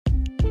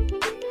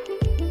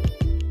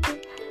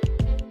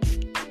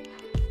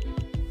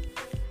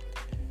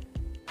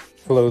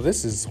Hello,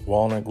 this is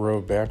Walnut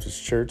Grove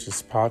Baptist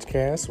Church's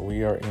podcast.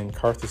 We are in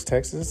Carthage,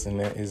 Texas, and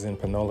that is in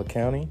Panola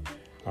County.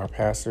 Our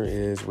pastor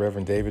is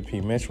Reverend David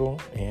P. Mitchell,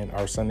 and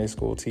our Sunday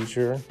school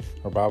teacher,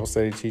 our Bible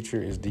study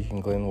teacher, is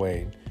Deacon Glenn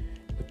Wade.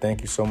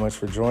 Thank you so much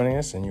for joining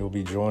us, and you'll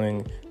be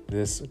joining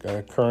this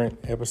current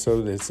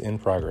episode that's in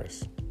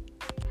progress.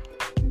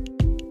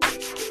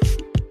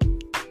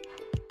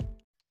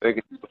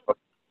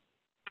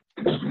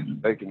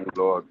 Thank you,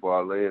 Lord, for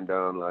our laying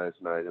down last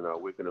night and our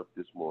waking up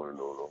this morning,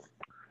 oh Lord.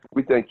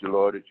 We thank you,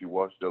 Lord, that you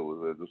watched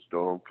over as the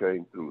storm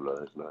came through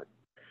last night.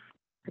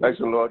 Thanks,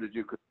 Lord, that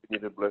you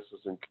continue to bless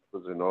us and keep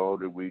us in all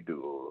that we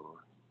do, oh Lord.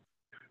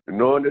 And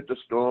knowing that the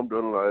storm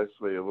doesn't last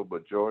forever,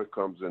 but joy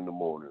comes in the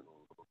morning,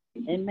 oh Lord.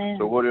 Amen.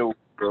 So whatever we're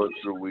going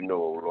through, we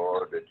know, oh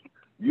Lord, that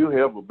you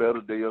have a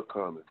better day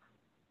coming.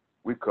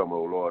 We come,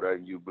 oh Lord,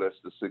 and you bless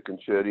the sick and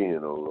shed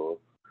in, oh Lord.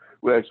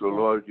 We ask, oh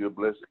Lord, you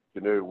bless each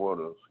and every one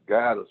of us.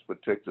 Guide us,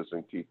 protect us,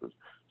 and keep us.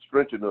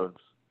 Strengthen us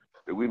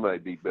that we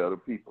might be better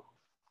people.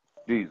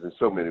 These and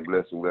so many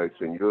blessings, I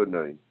in your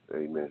name.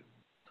 Amen.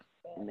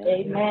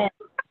 Amen.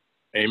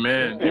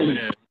 Amen.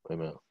 Amen.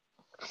 Amen.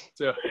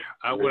 So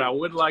what I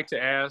would like to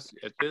ask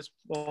at this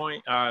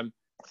point,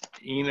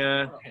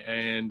 Ina,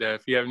 and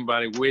if you have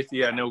anybody with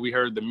you, I know we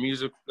heard the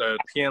music,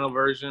 piano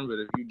version, but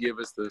if you give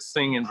us the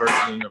singing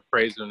version of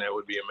Praise Him, that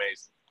would be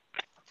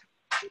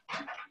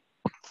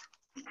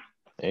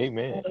amazing.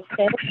 Amen.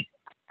 Okay.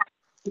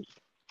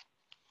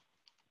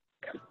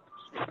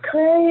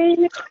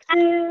 Praise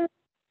Him.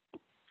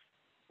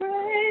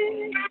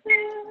 Praise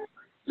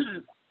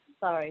Him.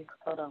 Sorry,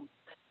 hold on.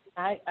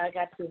 I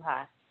got too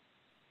high.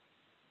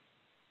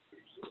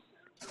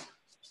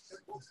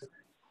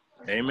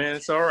 Amen.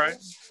 It's all right.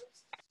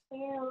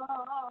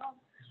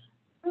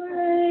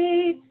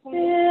 Praise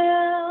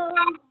Him.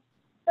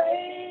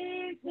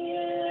 Praise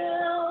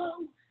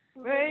Him.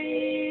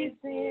 Praise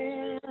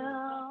Him.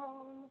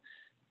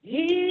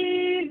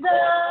 Jesus,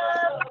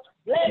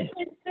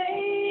 blessed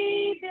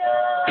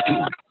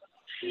Savior,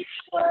 He's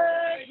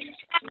worthy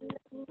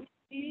to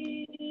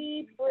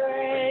be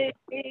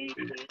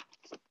praised.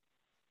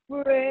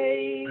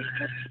 Praise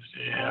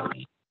Him.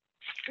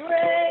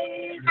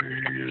 Praise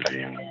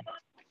Him.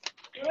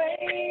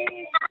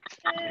 Praise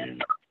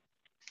Him.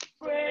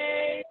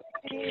 Praise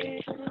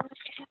Him.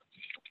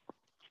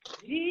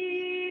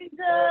 Jesus,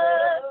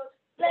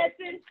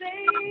 blessed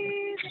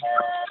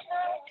Savior,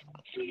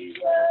 He's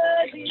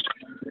worthy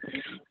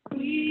to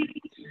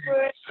be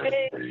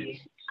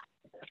praised.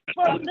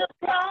 From the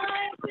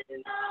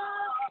rising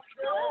of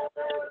the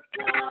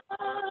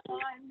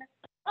sun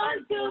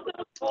until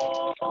the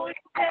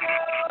going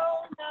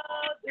down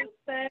of the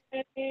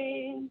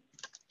same,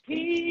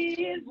 He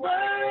is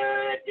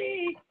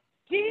worthy.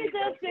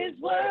 Jesus is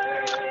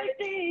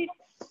worthy.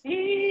 He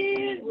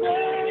is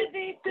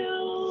worthy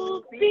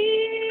to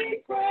be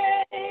praised.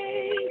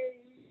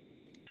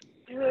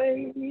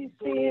 Praise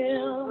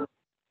Him.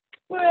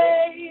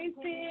 Praise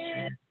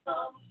Him.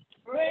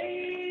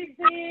 Praise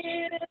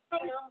Him.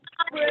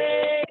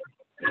 Praise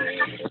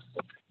Him.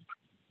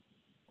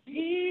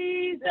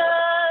 Jesus,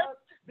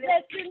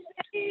 blessed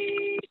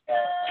Savior,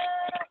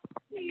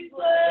 He's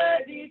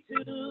worthy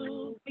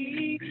to be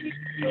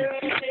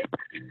praised.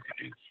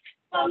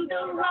 From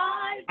the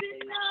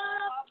rising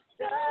of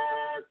the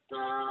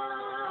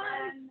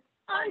sun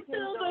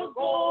until the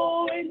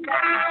going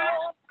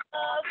down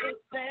of the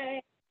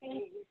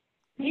same,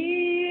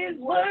 He is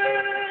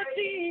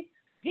worthy.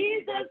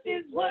 Jesus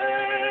is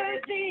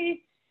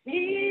worthy. He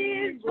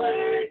is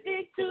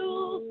worthy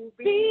to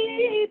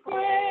be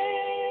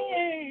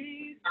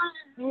praised.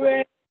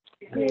 Praise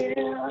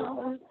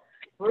Him.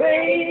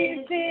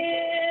 Praise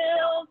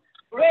Him.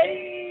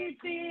 Praise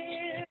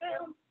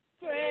Him.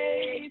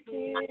 Praise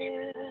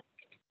Him.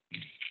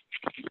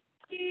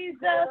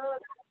 Jesus,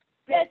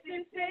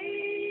 blessed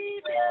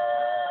Savior,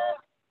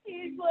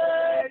 He's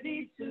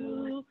worthy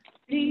to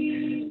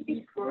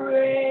be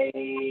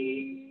praised.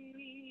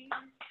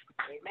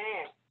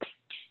 Amen.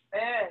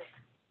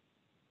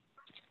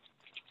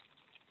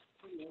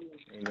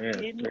 Amen.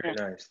 Very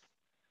nice.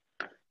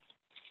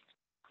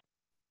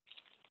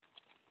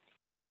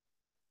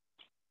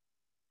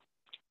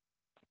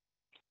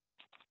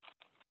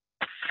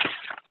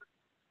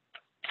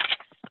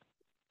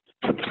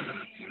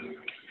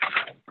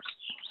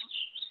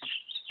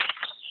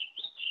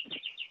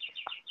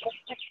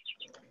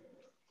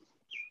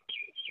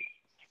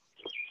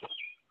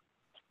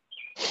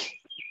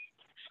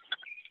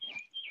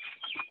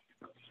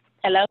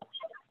 Hello.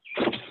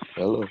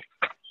 Hello.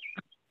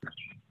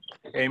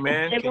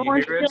 Amen. Can you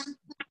hear us?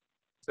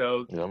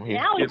 So, Yeah, I'm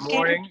here. good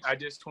morning. I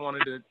just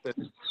wanted to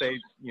say,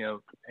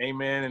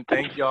 amen, and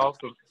thank y'all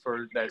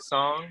for that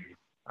song.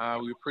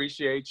 We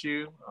appreciate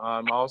you.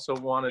 Also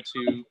wanted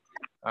to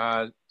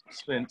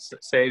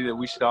say that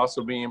we should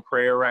also be in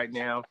prayer right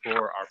now for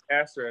our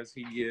pastor as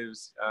he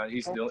gives,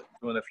 he's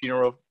doing a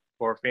funeral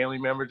for a family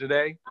member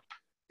today,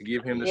 to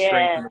give him the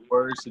strength and the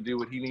words to do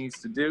what he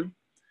needs to do.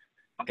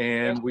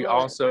 And we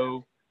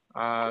also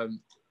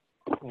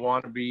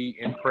want to be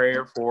in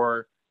prayer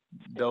for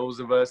those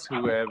of us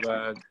who have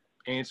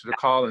answered the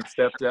call and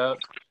stepped up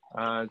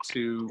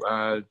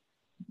to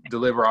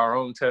deliver our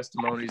own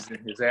testimonies in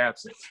his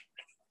absence.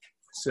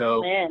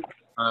 So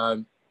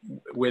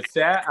with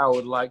that, I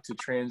would like to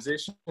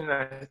transition.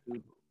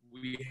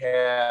 We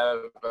have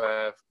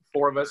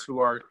 4 of us who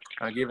are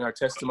giving our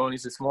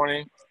testimonies this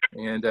morning.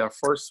 And our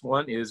first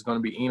one is going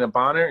to be Ina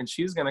Bonner, and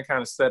she's going to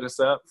kind of set us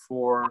up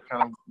for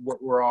kind of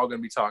what we're all going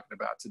to be talking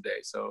about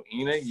today. So,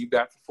 Ina, you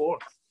got the floor.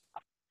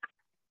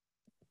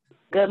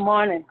 Good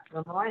morning.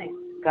 Good morning.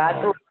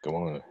 God, Good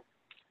morning.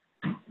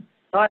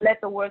 Lord, let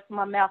the words of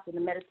my mouth and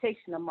the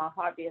meditation of my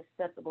heart be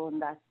acceptable in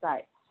thy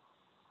sight.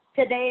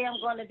 Today I'm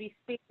going to be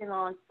speaking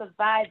on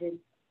surviving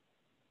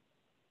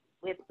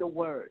with the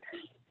word.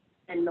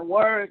 And the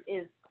word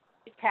is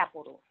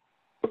capital.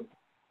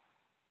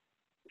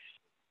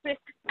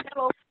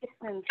 Fellow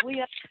Christians, we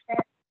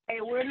understand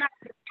we're not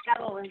just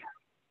battling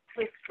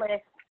with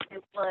flesh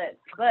and blood,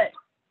 but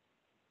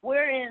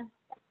we're in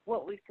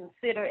what we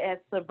consider as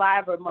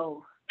survivor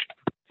mode.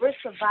 We're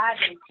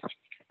surviving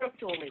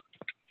spiritually.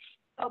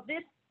 So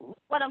this,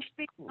 what I'm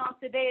speaking on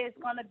today, is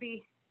going to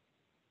be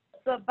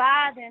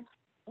surviving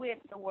with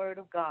the Word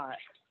of God.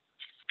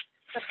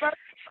 The first,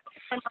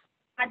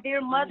 my dear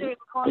mother is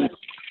going to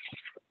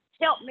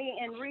help me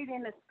in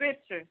reading the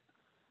scriptures.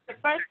 The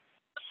first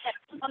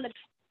that's going to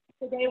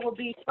today will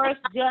be 1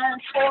 John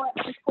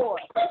 4:4.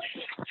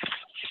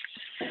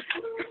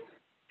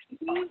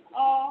 Ye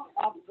are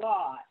of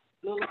God,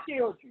 little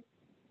children,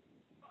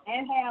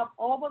 and have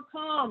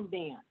overcome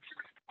them,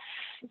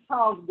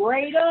 because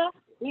greater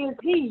is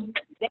he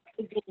that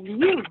is in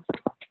you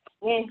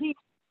than he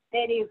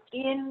that is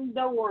in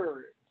the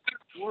world.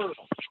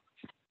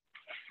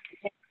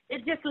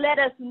 It just let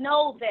us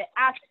know that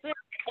our strength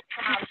is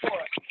from our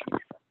Lord.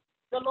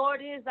 The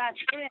Lord is our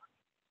strength.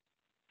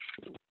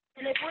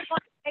 And if we're going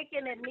to make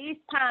it in these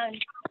times,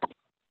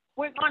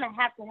 we're going to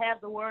have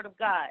the word of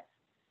God.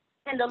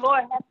 And the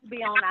Lord has to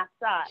be on our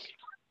side.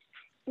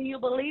 Do you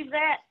believe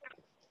that?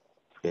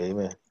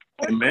 Amen.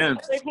 Amen.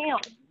 With him,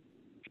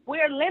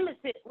 we're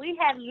limited. We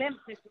have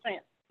limited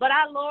strength. But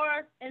our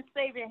Lord and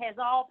Savior has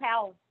all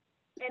power.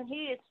 And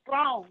he is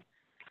strong.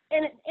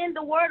 And in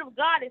the word of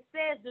God, it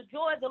says the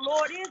joy of the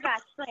Lord is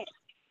our strength.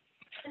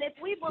 And if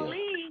we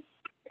believe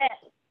that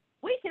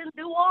we can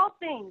do all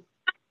things,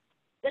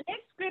 the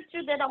next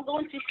scripture that I'm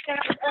going to share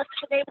with us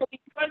today will be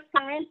 1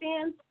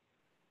 Corinthians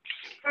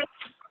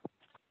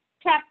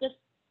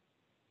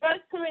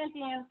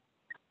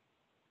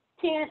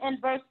 10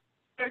 and verse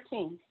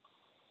 13.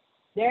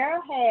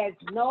 There has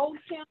no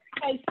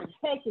temptation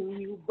taken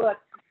you, but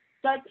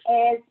such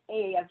as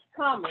is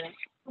common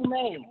to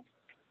man.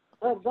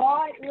 But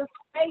God is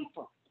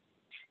faithful,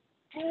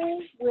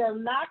 who will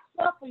not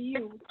suffer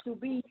you to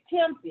be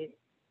tempted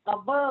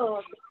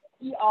above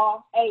you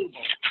are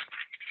able.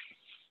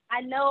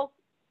 I know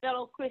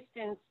fellow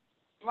Christians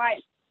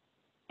write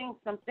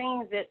some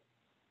things that,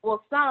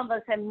 well, some of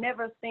us have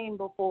never seen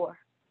before.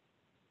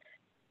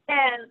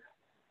 And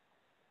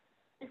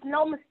it's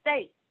no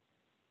mistake.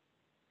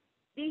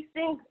 These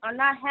things are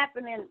not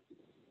happening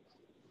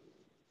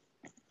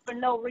for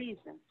no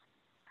reason.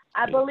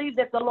 I believe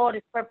that the Lord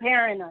is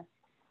preparing us.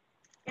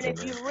 And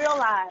if you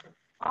realize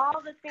all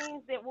the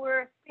things that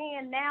we're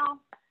seeing now,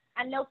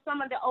 I know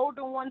some of the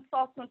older ones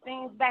saw some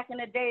things back in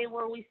the day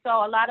where we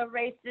saw a lot of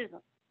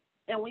racism.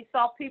 And we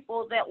saw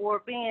people that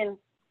were being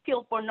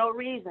killed for no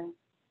reason.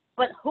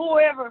 But who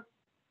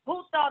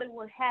thought it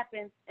would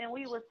happen, and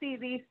we will see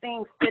these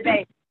things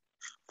today.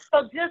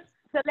 So just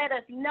to let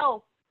us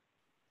know,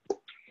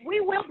 we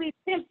will be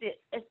tempted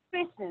as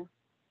Christians,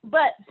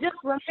 but just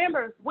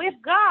remember, with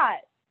God,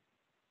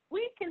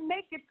 we can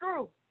make it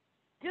through.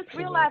 Just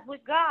realize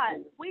with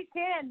God, we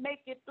can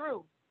make it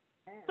through.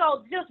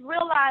 So just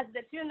realize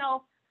that,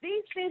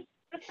 these things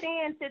we're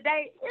seeing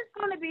today, it's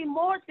going to be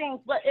more things,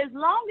 but as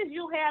long as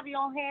you have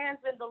your hands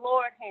in the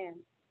Lord's hands,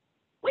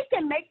 we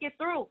can make it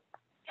through.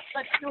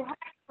 But you have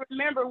to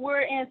remember,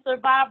 we're in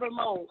survivor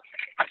mode.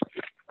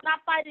 We're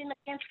not fighting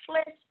against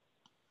flesh.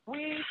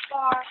 We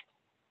are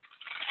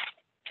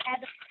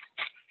at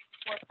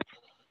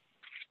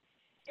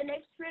the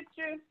next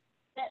scripture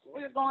that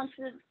we're going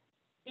to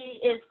see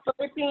is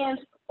Philippians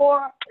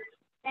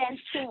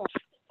 4:13.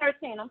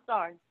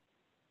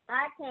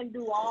 I can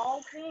do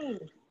all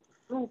things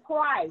through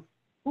Christ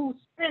who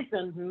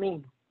strengthens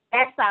me.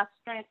 That's our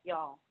strength,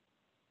 y'all.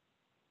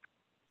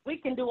 We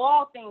can do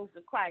all things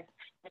through Christ.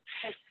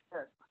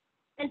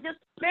 And just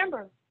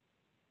remember,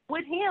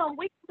 with him,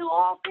 we can do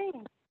all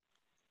things.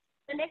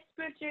 The next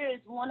scripture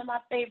is one of my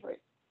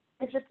favorites.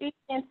 It's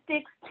Ephesians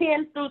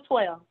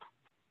 6:10-12.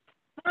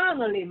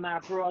 Finally, my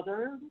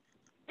brother,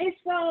 be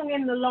strong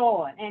in the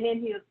Lord and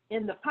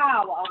in the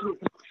power of his.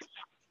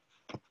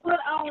 Put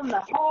on the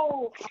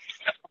whole,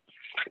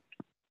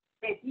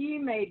 that ye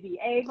may be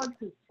able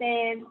to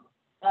stand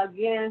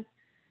against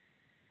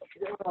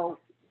the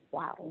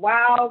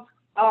wiles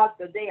of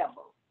the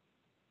devil.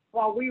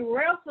 For we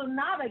wrestle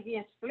not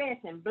against flesh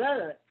and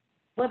blood,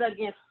 but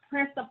against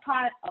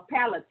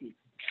principalities,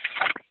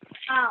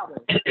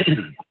 powers,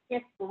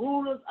 against the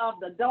rulers of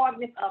the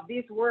darkness of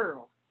this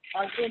world,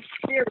 against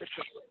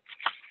spiritual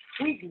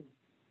weakness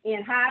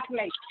in high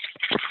places.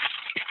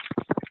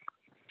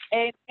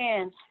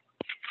 Amen.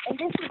 And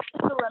this is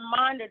just a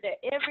reminder that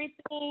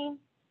everything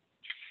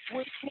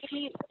we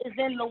need is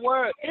in the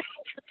Word. This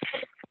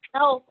is to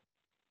know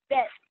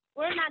that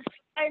we're not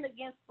fighting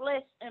against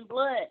flesh and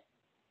blood.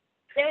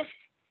 There's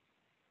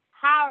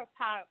higher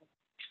power.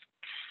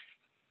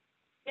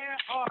 There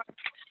are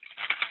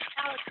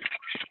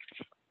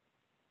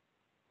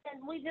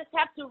and we just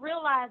have to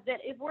realize that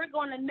if we're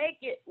going to make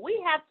it,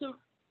 we have to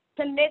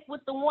connect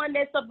with the one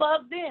that's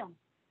above them.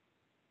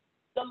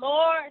 The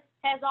Lord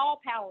has all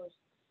powers.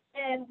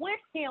 And with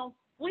him,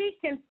 we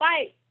can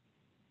fight.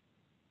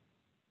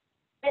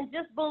 And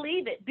just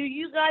believe it. Do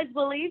you guys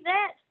believe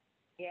that?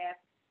 Yes.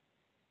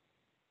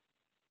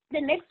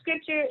 The next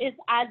scripture is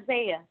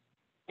Isaiah.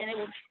 And it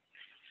was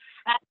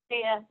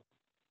Isaiah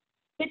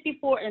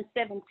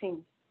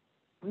 54:17.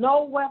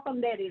 No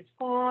weapon that is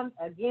formed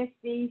against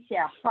thee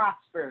shall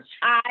prosper.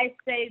 I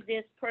say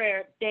this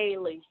prayer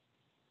daily.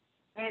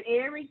 And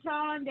every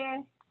tongue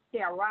that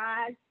shall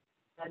rise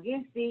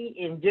against thee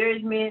in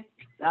judgment,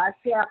 thou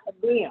shalt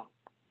condemn.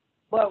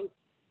 But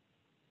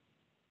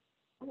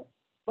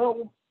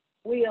will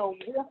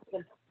with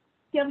the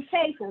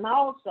temptation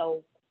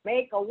also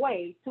make a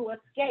way to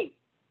escape,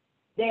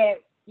 that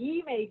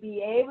ye may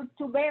be able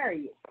to bear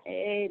it.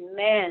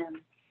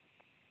 Amen.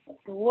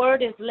 The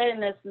word is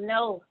letting us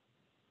know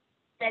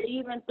that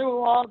even through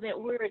all that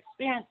we're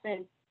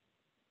experiencing,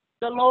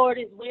 the Lord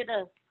is with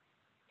us.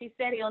 He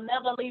said he'll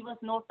never leave us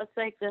nor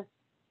forsake us.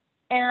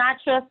 And I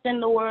trust in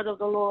the word of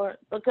the Lord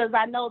because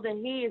I know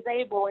that he is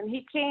able and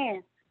he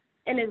can.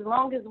 And as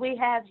long as we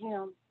have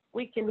him,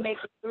 we can make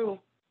it through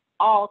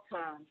all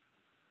times.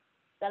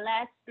 The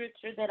last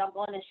scripture that I'm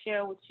going to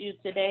share with you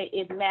today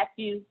is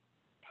Matthew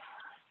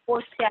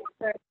 4th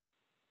chapter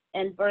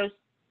and verse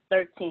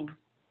 13.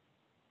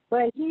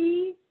 But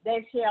he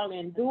that shall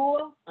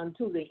endure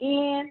unto the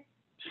end,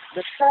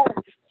 the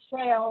same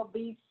shall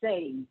be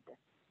saved.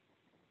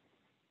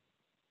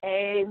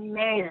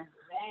 Amen.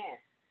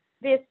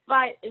 This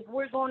fight, if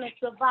we're going to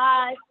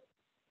survive,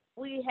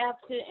 we have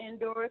to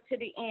endure to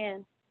the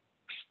end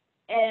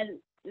and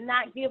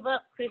not give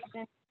up,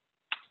 Christians.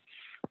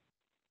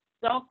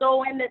 Don't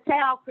throw in the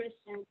towel,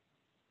 Christians,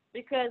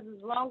 because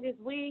as long as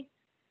we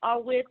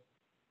are with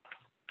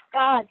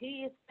God,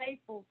 he is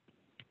faithful.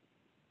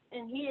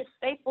 And he is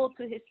faithful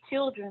to his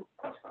children.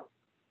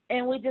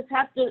 And we just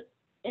have to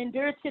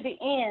endure to the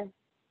end.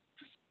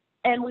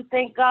 And we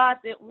thank God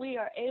that we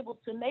are able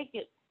to make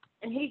it.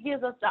 And he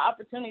gives us the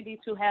opportunity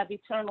to have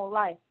eternal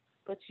life.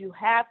 But you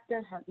have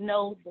to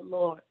know the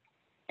Lord.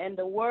 And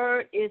the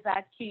word is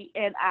our key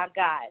and our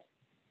guide.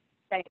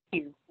 Thank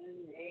you.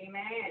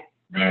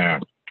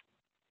 Amen.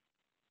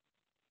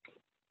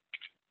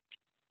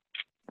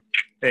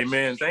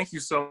 Amen. Thank you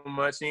so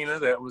much, Ina.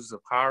 That was a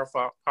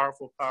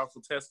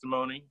powerful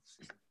testimony.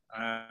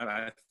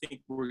 I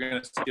think we're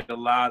going to see a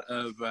lot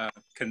of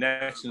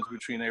connections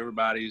between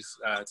everybody's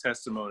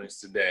testimonies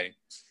today.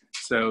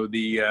 So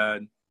the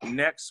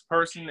next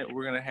person that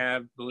we're going to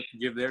have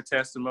give their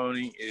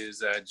testimony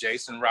is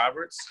Jason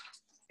Roberts.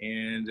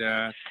 And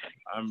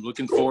I'm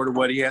looking forward to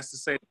what he has to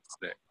say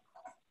today.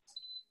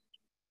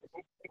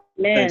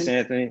 Thanks,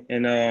 Anthony.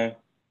 And that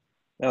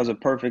was a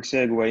perfect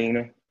segue,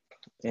 Ina.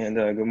 And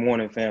good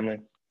morning, family.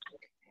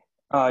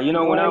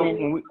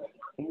 When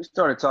we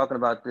started talking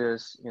about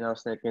this, I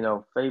was thinking,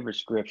 favorite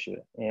scripture.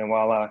 And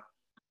while I,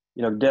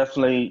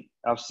 definitely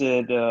I've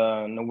said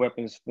no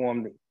weapons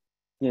formed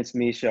against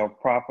me shall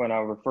prosper, and I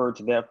refer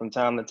to that from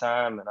time to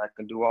time, and I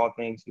can do all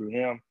things through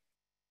him.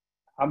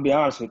 I'll be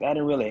honest with you, I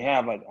didn't really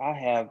have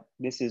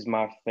this is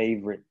my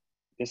favorite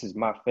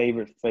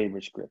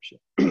scripture.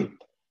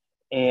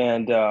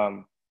 And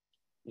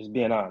just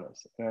being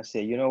honest. And I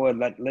said, you know what,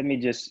 let me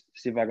just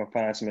see if I can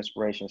find some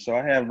inspiration. So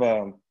I have,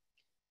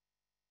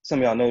 some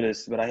of y'all know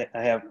this, but I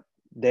have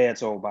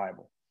Dad's old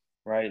Bible,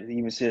 right? It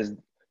even says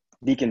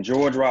Deacon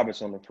George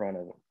Roberts on the front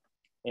of it.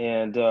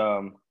 And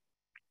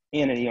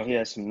in it, he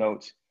has some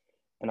notes.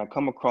 And I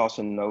come across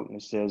a note and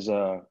it says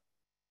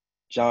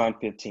John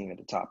 15 at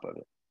the top of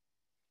it.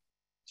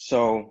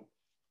 So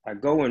I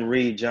go and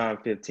read John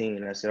 15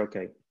 and I said,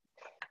 okay,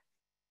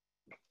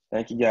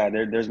 thank you, God.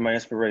 There's my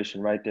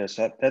inspiration right there.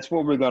 So that's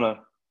what we're going to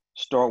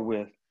start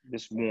with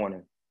this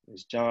morning.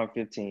 It's John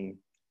 15.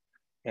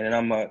 And then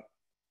I'm going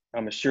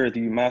to share with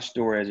you my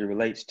story as it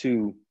relates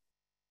to,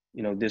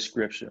 this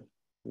scripture.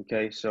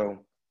 Okay, so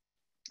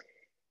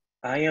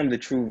I am the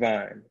true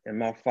vine, and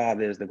my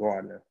Father is the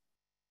gardener.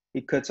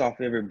 He cuts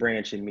off every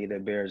branch in me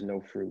that bears no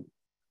fruit,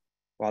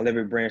 while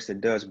every branch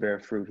that does bear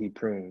fruit, he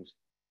prunes,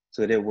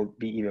 so that it will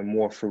be even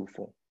more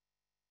fruitful.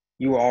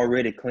 You are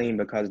already clean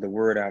because of the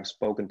word I have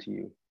spoken to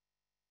you.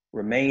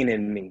 Remain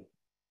in me,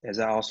 as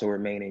I also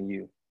remain in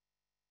you.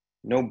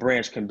 No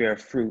branch can bear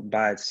fruit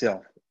by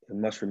itself. It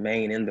must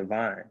remain in the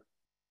vine.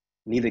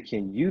 Neither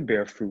can you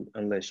bear fruit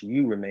unless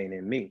you remain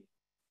in me.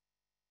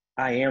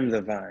 I am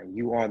the vine,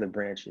 you are the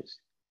branches.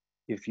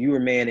 If you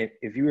remain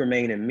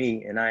in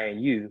me and I in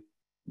you,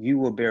 you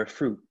will bear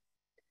fruit.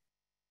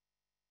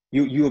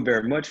 You will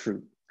bear much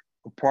fruit.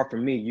 Apart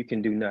from me, you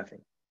can do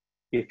nothing.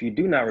 If you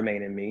do not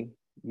remain in me,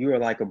 you are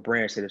like a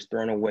branch that is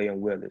thrown away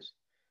and withers.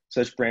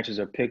 Such branches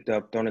are picked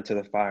up, thrown into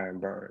the fire,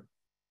 and burned.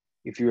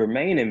 If you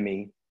remain in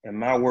me, and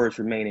my words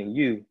remain in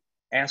you,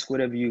 ask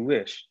whatever you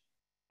wish,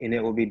 and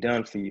it will be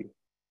done for you.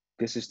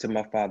 This is to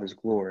my Father's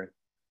glory,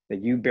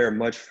 that you bear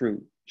much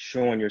fruit,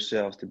 showing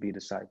yourselves to be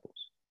disciples.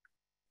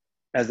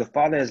 As the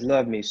Father has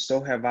loved me,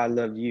 so have I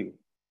loved you.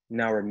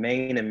 Now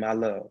remain in my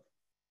love.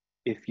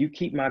 If you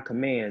keep my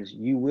commands,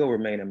 you will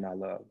remain in my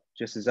love,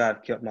 just as I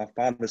have kept my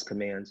Father's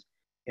commands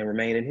and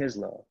remain in his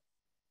love.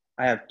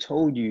 I have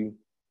told you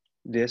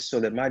this so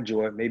that my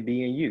joy may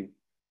be in you,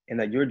 and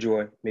that your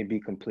joy may be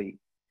complete.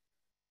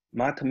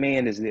 My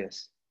command is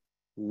this: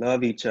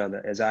 love each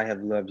other as I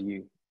have loved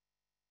you.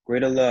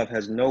 Greater love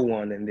has no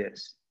one than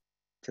this,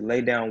 to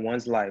lay down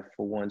one's life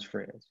for one's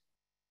friends.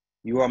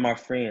 You are my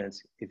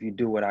friends if you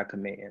do what I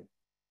command.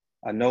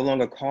 I no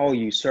longer call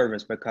you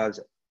servants, because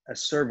a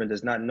servant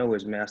does not know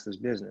his master's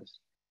business.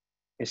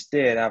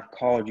 Instead, I've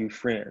called you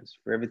friends,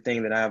 for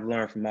everything that I have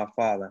learned from my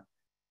Father,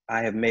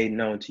 I have made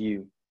known to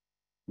you.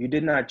 You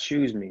did not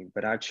choose me,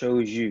 but I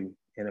chose you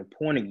and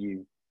appointed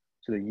you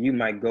so that you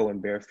might go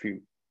and bear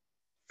fruit,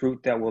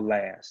 fruit that will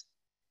last.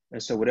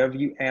 And so whatever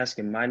you ask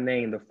in my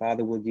name, the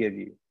Father will give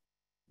you.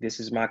 This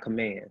is my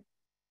command: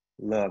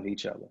 love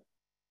each other.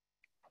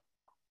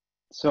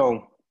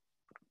 So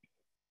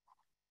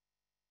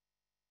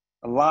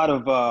a lot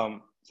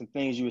of some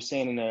things you were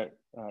saying in there,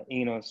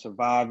 Ina,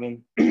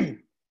 surviving. The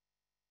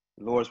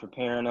Lord's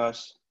preparing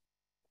us.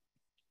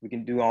 We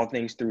can do all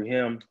things through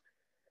him.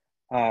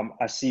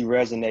 I see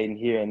resonating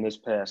here in this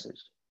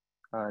passage,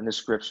 in this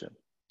scripture.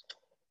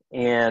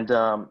 And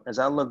as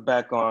I look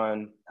back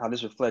on how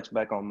this reflects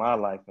back on my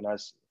life, and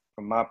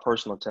from my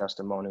personal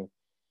testimony,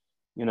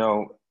 you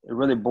know, it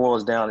really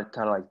boils down to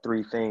kind of like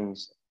three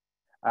things.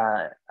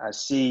 I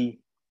see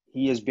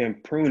he has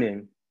been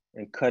pruning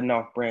and cutting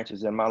off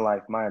branches in my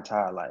life, my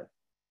entire life.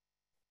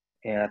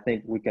 And I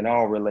think we can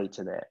all relate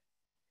to that.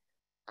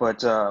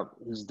 But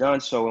he's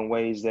done so in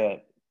ways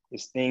that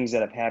it's things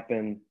that have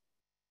happened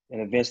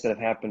and events that have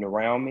happened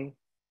around me,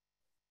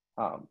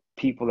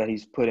 people that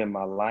he's put in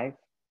my life,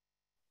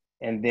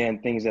 and then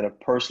things that have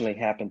personally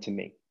happened to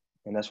me.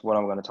 And that's what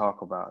I'm going to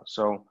talk about.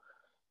 So,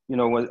 you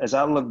know, as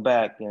I look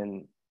back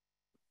and,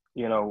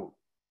 you know,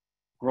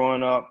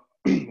 growing up,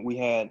 we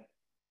had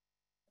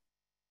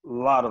a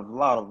lot of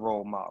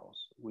role models.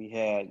 We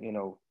had, you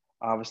know,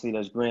 obviously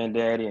there's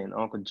Granddaddy and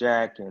Uncle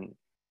Jack and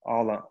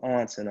all our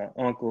aunts and our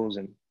uncles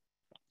and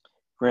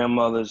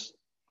grandmothers.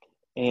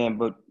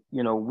 But,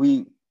 you know,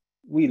 we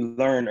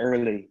learned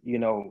early, you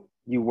know,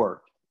 you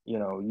work, you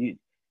know,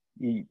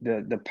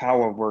 the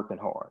power of working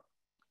hard.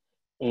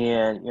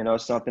 And, you know,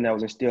 something that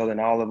was instilled in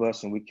all of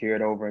us and we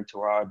carried over into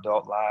our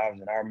adult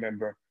lives. And I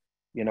remember,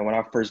 you know, when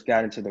I first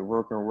got into the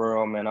working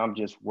world, man, I'm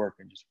just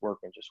working.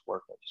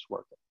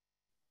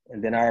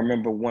 And then I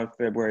remember one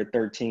February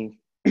 13th,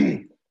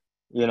 you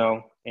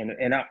know,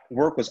 and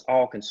work was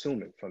all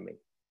consuming for me,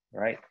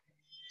 right?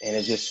 And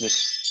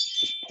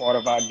it's part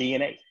of our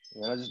DNA.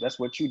 You know, that's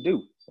what you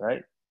do,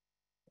 right?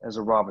 As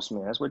a Roberts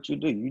man, that's what you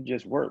do. You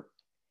just work.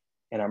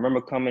 And I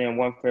remember coming in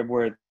one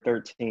February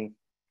 13th,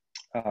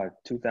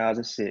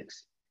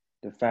 2006,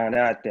 to find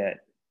out that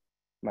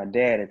my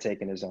dad had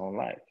taken his own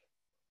life.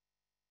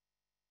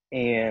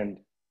 And,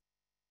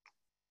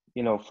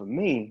 you know, for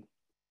me,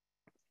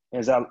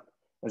 as I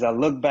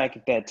look back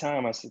at that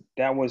time, I said,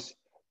 that was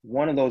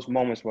one of those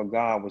moments where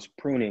God was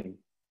pruning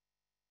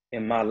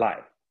in my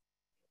life.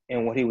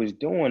 And what he was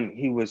doing,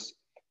 he was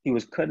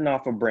cutting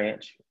off a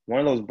branch. One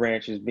of those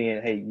branches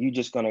being, hey, you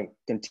just gonna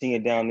continue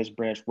down this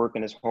branch,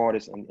 working as hard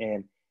as,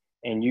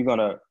 and you're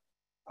gonna,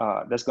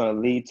 that's gonna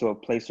lead to a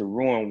place of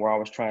ruin where I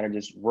was trying to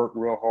just work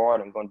real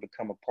hard. I'm gonna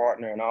become a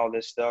partner and all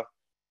this stuff.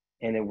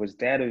 And it was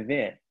that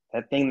event,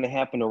 that thing that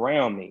happened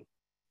around me,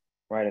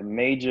 right? A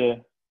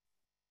major,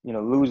 you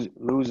know,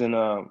 losing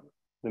the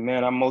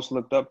man I most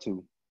looked up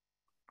to,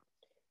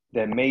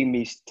 that made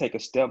me take a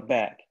step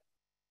back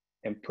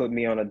and put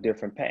me on a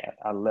different path.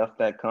 I left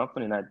that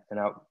company and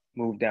I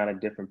moved down a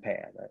different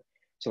path. Right?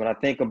 So when I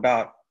think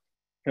about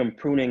him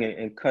pruning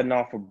and cutting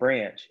off a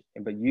branch,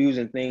 but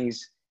using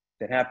things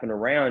that happen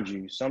around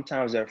you,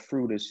 sometimes that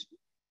fruit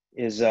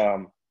is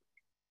hard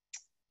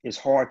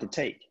to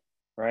take,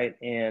 right?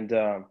 And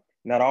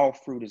not all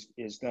fruit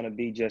is going to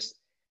be just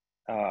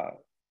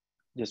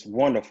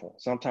wonderful.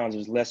 Sometimes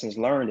there's lessons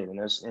learned in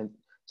it, and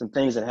some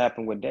things that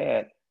happen with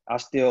Dad, I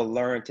still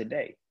learn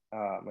today.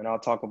 And I'll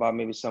talk about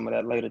maybe some of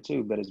that later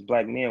too. But as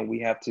Black men, we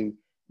have to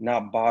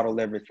not bottle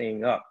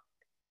everything up,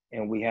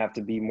 and we have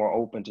to be more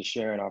open to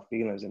sharing our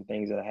feelings and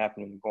things that are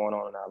happening and going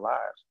on in our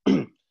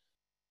lives.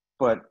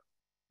 But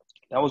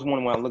that was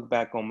one when I look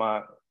back on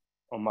my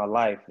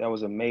life, that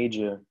was a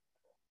major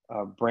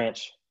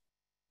branch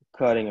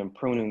cutting and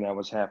pruning that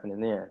was happening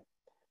there.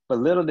 But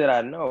little did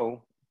I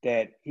know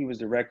that he was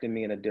directing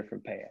me in a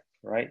different path,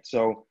 right?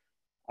 So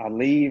I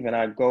leave and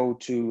I go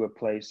to a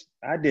place.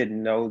 I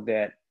didn't know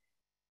that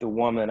the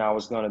woman I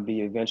was going to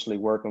be eventually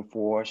working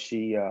for,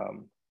 she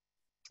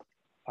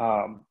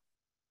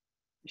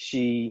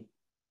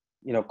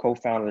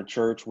co-founded a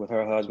church with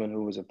her husband,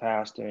 who was a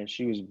pastor, and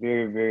she was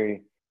very,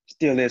 very,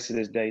 still is to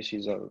this day.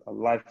 She's a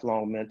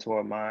lifelong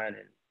mentor of mine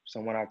and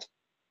someone I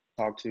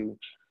talk to,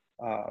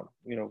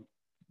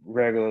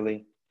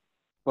 regularly.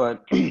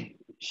 But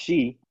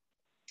she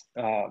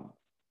helped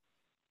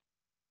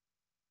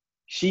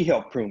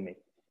prune me,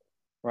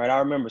 right? I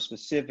remember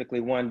specifically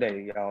one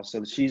day, y'all.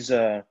 So she's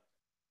and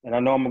I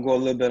know I'm gonna go a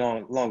little bit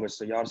on longer,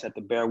 so y'all just have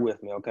to bear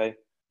with me, okay?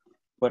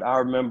 But I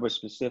remember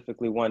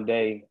specifically one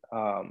day,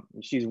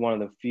 she's one of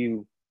the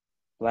few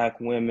Black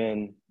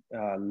women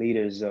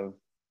leaders of,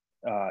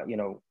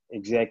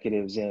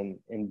 executives in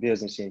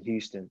business in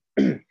Houston.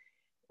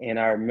 And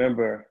I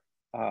remember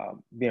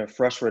being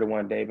frustrated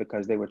one day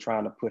because they were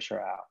trying to push her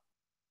out.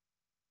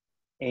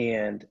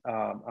 And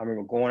I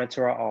remember going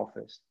into her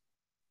office,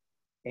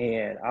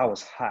 and I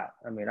was hot.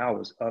 I mean, I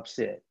was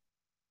upset.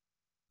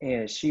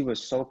 And she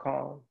was so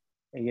calm.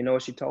 And you know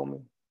what she told me?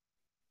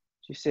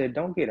 She said,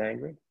 "Don't get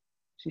angry."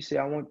 She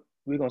said,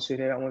 we're going to sit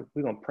here,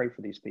 we're going to pray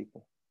for these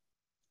people.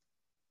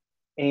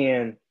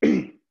 And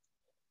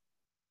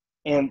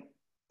and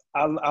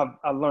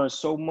I learned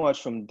so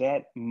much from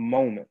that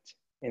moment,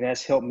 and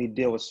that's helped me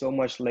deal with so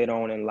much later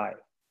on in life.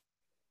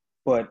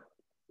 But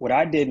what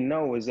I didn't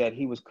know is that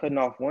he was cutting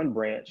off one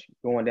branch,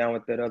 going down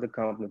with that other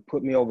company,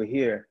 put me over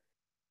here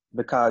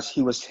because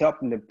he was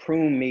helping to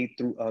prune me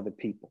through other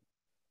people.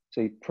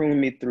 So he pruned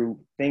me through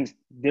things,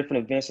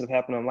 different events that have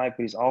happened in life,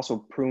 but he's also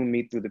pruned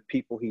me through the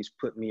people he's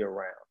put me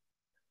around,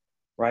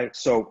 right?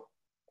 So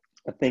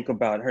I think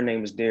about, her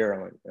name is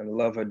Daryl, and I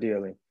love her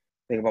dearly.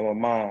 Think about my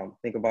mom.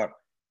 Think about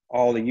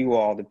all of you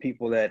all, the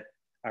people that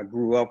I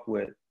grew up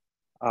with,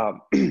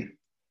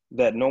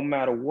 that no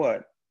matter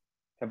what,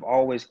 have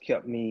always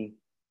kept me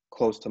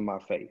close to my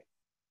faith.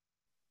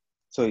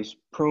 So he's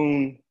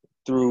pruned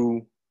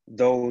through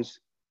those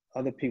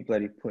other people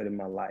that he put in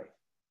my life.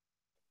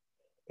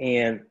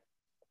 And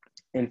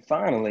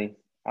finally,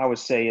 I would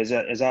say, as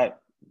I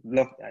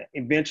left,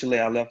 eventually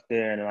I left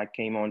there and I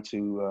came on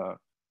to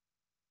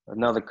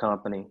another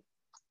company.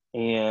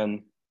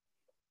 And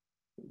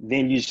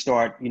then you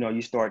start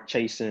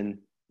chasing,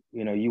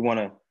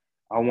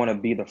 I want to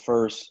be the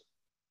first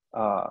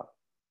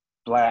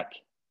Black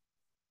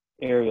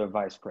area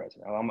vice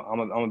president. I'm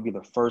gonna be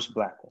the first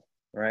Black one,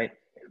 right?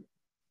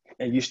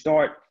 And you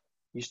start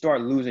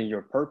losing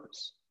your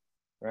purpose,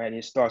 right? And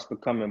it starts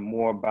becoming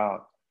more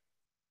about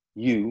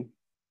you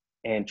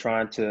and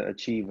trying to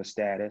achieve a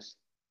status.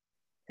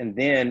 And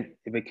then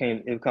it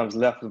becomes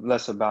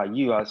less about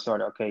you. I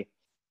started, okay,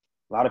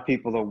 a lot of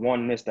people are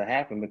wanting this to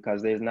happen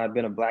because there's not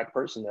been a Black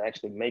person to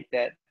actually make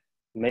that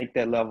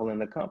level in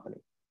the company.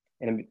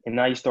 And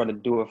now you start to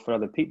do it for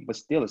other people, but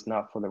still it's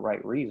not for the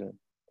right reason.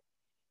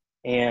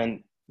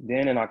 And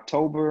then in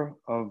October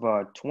of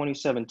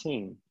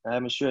 2017, I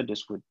haven't shared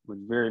this with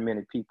very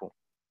many people.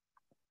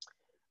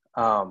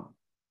 When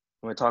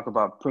we talk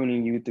about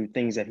pruning you through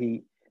things that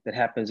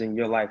happens in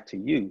your life to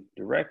you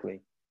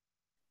directly,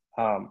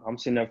 I'm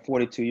sitting there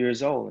 42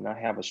 years old and I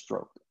have a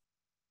stroke.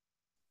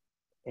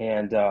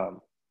 And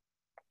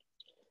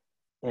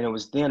it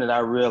was then that I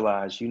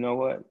realized, you know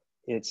what?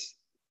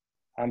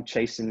 I'm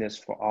chasing this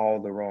for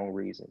all the wrong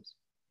reasons.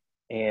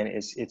 And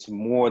it's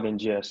more than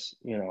just,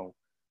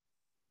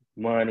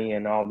 money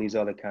and all these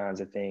other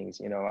kinds of things.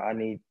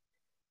 There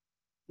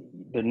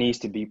needs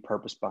to be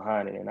purpose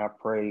behind it. And I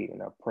prayed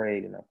and I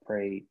prayed and I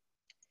prayed.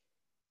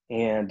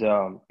 And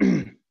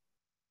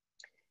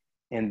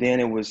and then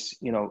it was,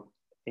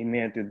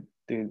 amen,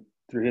 through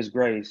his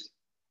grace,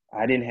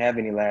 I didn't have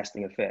any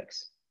lasting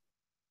effects.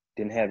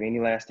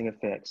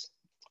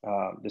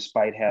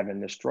 Despite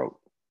having the stroke.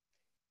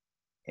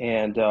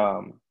 And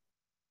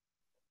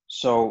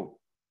so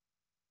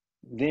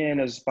then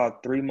it was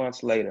about 3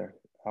 months later,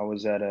 I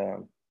was at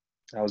an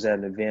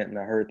event and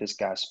I heard this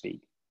guy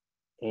speak.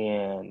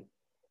 And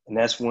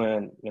that's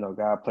when,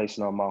 God placed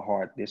it on my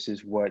heart, this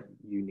is what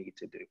you need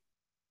to do.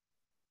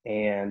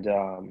 And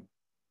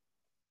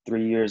 2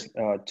 years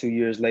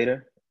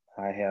later,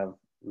 I have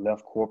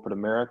left corporate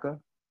America.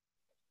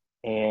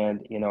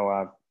 And,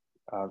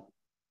 I've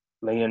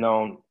leaned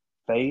on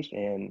faith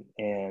and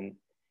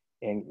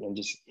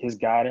just his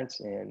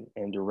guidance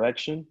and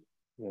direction,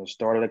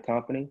 started a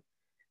company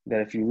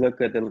that, if you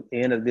look at the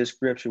end of this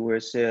scripture where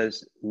it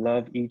says,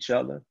 love each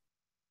other,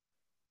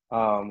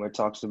 where it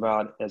talks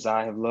about, as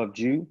I have loved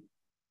you,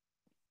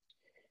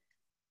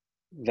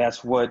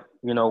 that's what,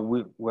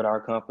 what our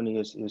company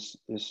is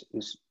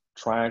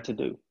trying to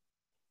do.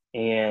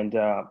 And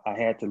I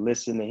had to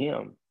listen to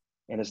him,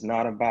 and it's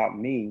not about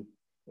me.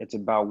 It's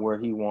about where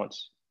he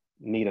wants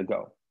me to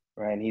go.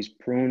 Right. And he's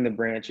pruned the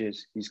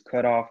branches. He's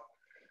cut off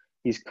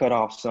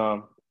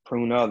some,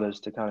 prune others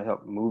to kind of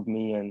help move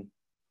me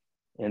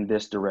in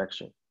this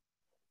direction.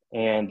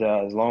 And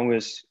as long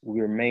as we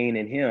remain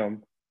in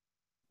him,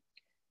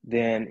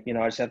 then,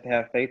 I just have to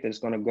have faith that it's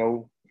going to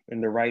go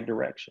in the right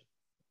direction.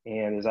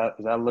 And as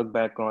I look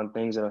back on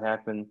things that have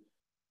happened,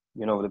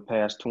 over the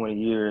past 20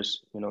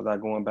 years,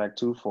 without going back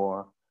too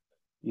far,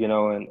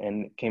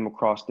 and came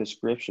across this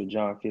scripture,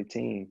 John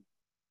 15,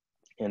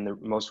 and the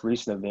most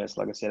recent events,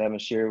 like I said, I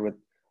haven't shared with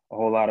a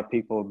whole lot of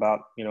people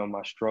about,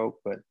 my stroke,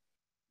 but,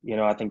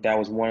 I think that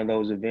was one of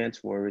those events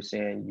where we're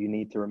saying you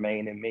need to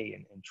remain in me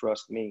and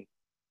trust me.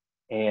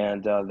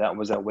 And that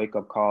was that wake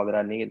up call that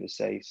I needed to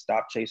say,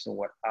 stop chasing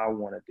what I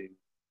want to do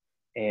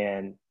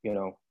and,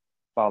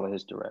 follow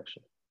his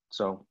direction.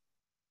 So,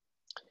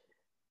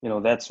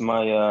 that's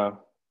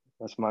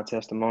my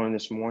testimony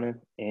this morning,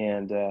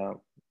 and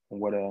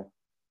what kind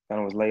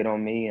of was laid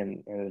on me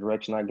and the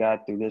direction I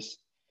got through this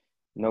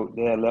note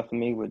that left for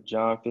me with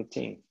John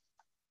 15.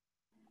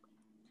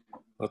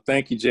 Well,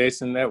 thank you,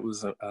 Jason. That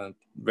was a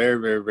very,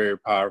 very, very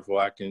powerful.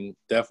 I can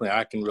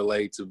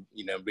relate to,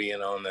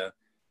 being on the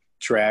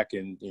track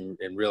and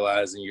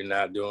realizing you're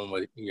not doing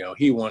what,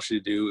 he wants you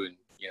to do. And,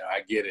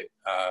 I get it.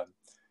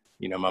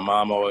 My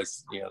mom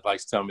always,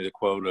 likes to tell me the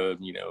quote of,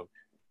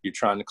 you're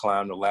trying to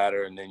climb the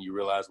ladder and then you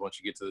realize once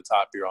you get to the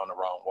top, you're on the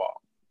wrong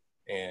wall.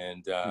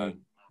 And,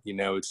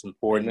 it's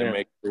important to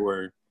make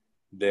sure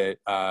that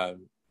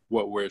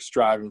what we're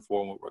striving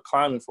for and what we're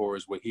climbing for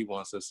is what he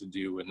wants us to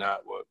do and not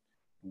what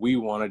we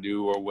want to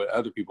do or what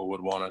other people would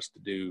want us to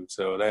do.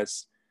 So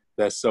that's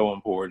so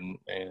important.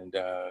 And,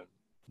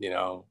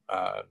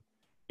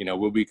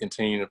 we'll be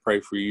continuing to pray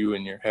for you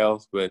and your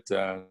health, but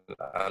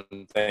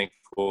I'm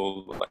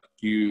thankful like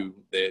you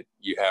that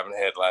you haven't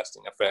had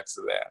lasting effects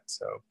of that.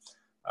 So,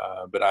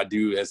 but I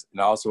do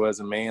also as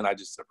a man, I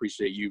just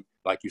appreciate you,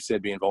 like you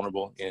said, being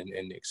vulnerable and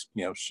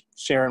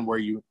sharing where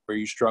you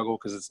struggle.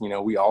 Cause it's,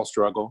 we all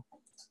struggle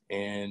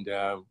and,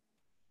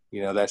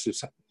 that's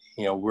just,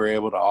 we're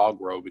able to all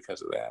grow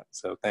because of that.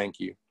 So thank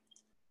you.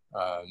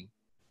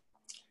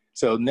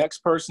 So next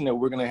person that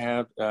we're going to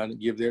have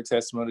give their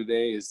testimony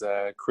today is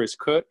Chris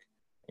Cook,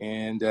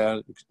 and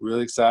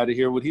really excited to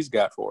hear what he's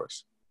got for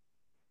us.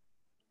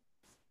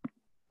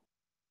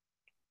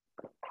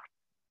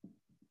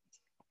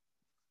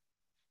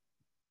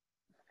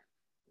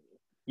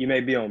 You may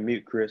be on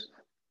mute, Chris.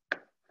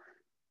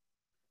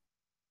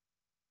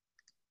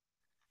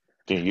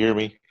 Can you hear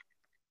me?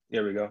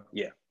 There we go.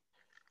 Yeah.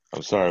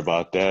 I'm sorry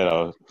about that.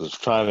 I was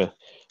trying to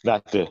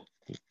not to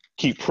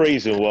keep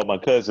praising what my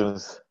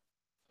cousins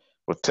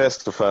were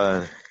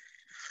testifying,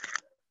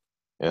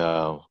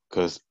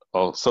 because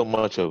so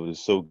much of it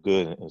is so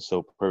good and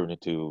so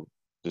pertinent to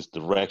this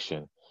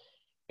direction.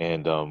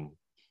 And,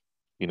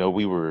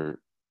 we were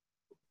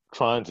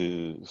trying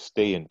to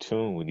stay in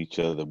tune with each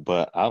other,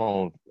 but I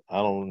don't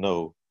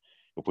know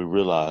if we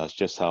realize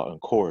just how in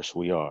course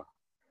we are.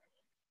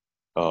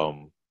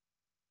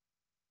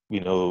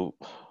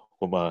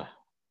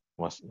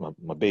 With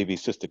my baby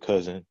sister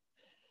cousin,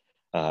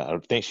 I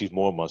think she's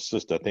more my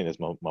sister. I think that's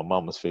my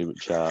mama's favorite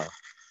child.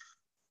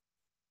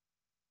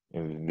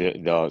 And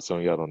some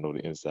of y'all don't know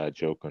the inside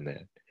joke on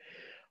that.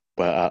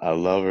 But I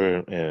love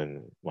her,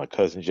 and my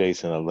cousin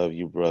Jason, I love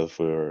you, brother,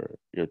 for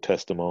your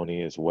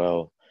testimony as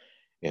well,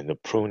 and the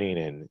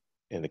pruning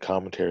and the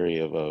commentary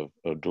of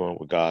doing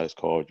what God has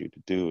called you to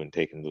do and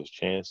taking those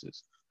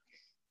chances.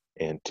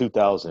 In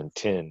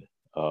 2010,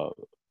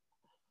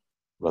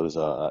 brothers,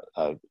 I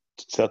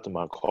accepted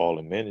my call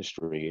in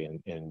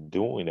ministry, and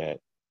doing that,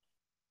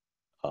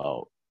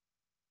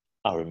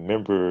 I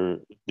remember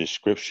the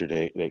scripture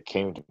that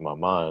came to my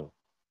mind,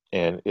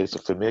 and it's a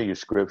familiar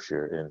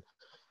scripture, and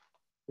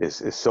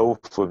it's so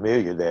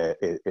familiar that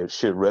it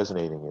should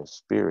resonate in your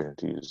spirit and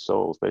to your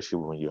soul, especially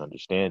when you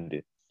understand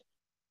it.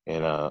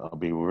 And I'll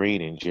be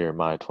reading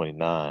Jeremiah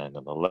 29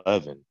 and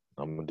 11.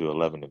 I'm going to do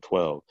 11 and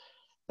 12,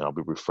 and I'll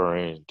be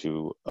referring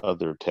to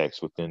other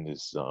texts within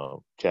this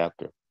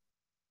chapter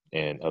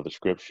and other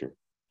scripture.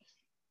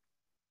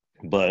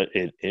 But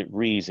it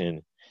reads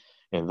in,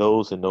 and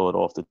those that know it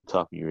off the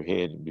top of your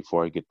head,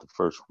 before I get the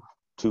first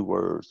 3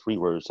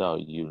 words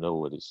out, you know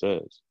what it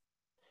says.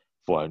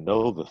 For I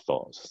know the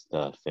thoughts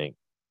that I think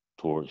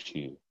towards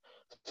you,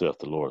 saith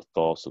the Lord,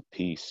 thoughts of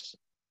peace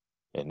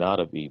and not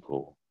of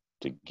evil,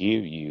 to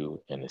give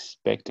you an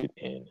expected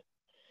end.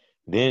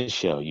 Then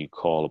shall you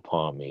call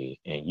upon me,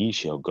 and ye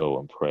shall go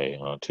and pray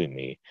unto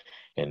me,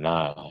 and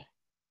I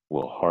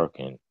will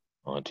hearken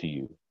unto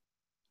you.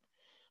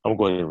 I'm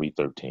going to read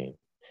 13.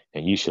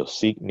 And you shall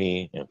seek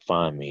me and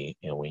find me,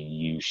 and when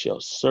you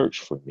shall search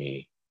for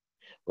me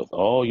with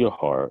all your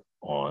heart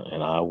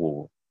and I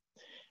will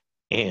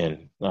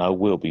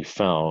be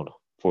found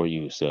for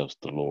you, says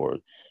the Lord.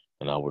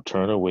 And I will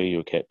turn away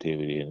your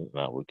captivity, and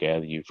I will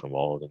gather you from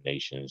all the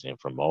nations and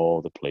from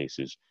all the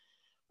places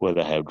where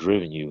I have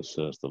driven you,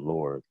 says the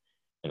Lord.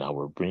 And I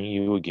will bring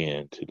you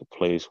again to the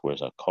place where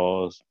I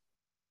caused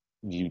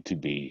you to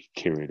be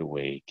carried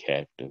away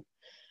captive.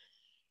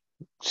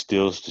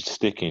 Still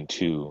sticking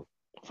to,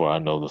 for I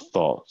know the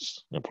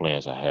thoughts and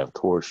plans I have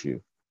towards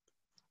you,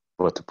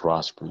 but to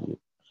prosper you.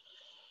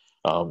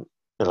 And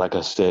like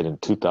I said, in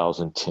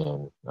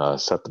 2010, I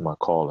accepted my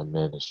call in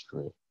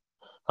ministry.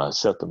 I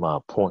accepted my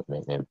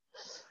appointment, and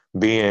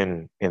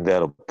being in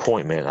that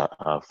appointment,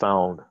 I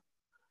found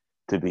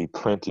to be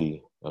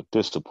plenty of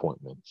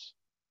disappointments.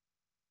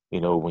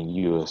 When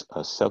you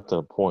accept an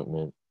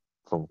appointment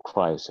from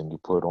Christ and you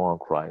put on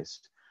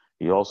Christ,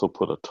 you also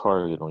put a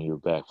target on your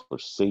back for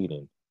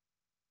Satan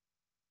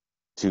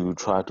to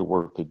try to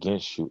work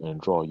against you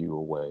and draw you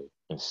away.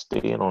 And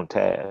staying on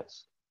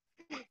task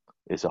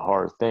is a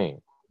hard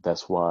thing.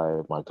 That's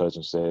why my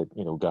cousin said,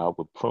 God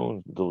would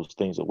prune those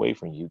things away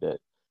from you that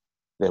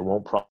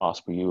won't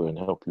prosper you and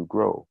help you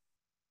grow.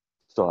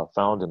 So I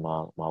found in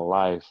my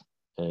life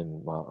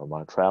and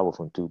my travel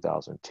from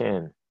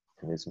 2010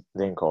 and this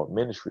thing called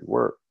ministry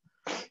work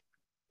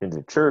in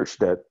the church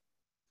that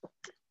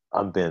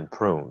I've been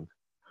pruned.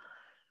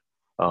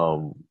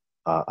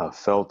 I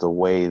felt a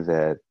way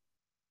that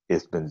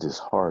it's been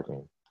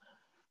disheartening.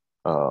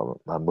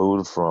 I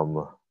moved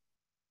from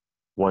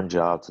one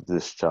job to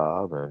this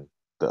job, and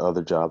the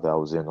other job that I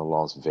was in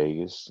Las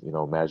Vegas.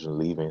 Imagine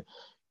leaving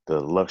the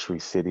luxury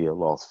city of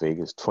Las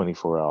Vegas,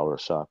 24-hour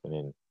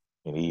shopping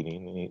and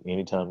eating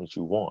anytime that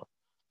you want.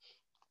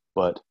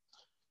 But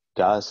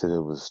God said it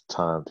was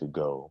time to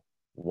go.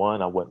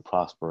 One, I wasn't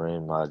prospering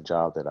in my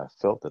job that I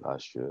felt that I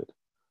should.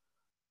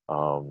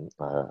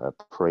 I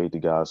prayed to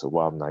God, said,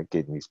 "Why I'm not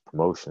getting these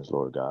promotions,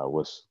 Lord God?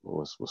 What's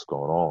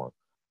going on?"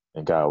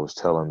 And God was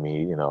telling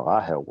me,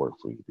 I have work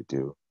for you to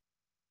do.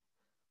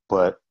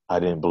 But I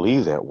didn't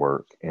believe that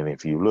work. And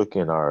if you look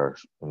in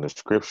the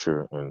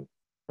scripture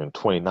in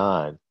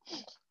 29,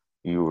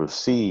 you will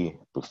see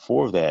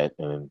before that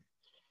in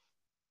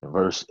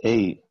verse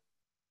 8,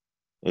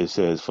 it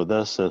says, "For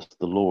thus saith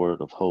the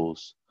Lord of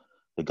hosts,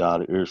 the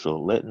God of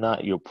Israel, let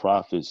not your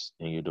prophets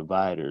and your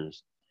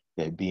dividers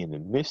that be in the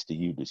midst of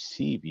you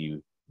deceive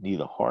you,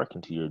 neither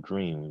hearken to your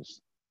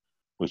dreams,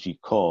 which ye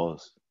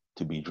cause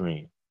to be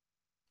dreamed.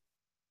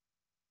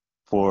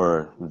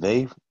 For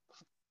they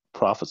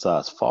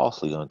prophesied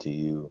falsely unto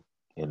you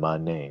in my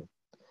name."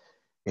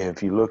 And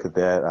if you look at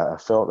that, I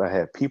felt I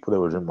had people that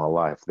was in my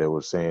life that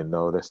were saying,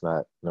 no,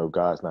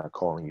 God's not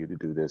calling you to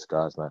do this.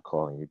 God's not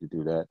calling you to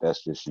do that.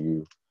 That's just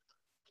you.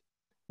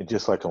 And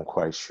just like I'm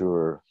quite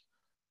sure,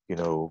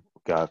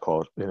 God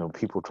called,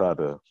 people try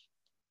to,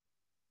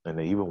 and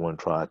they even want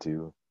to try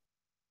to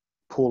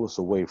pull us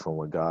away from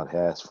what God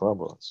has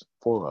for us.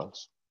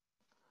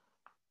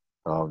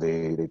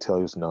 They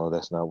tell us, no,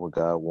 that's not what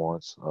God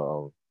wants.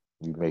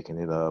 You making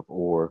it up,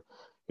 or,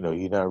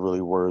 you're not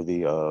really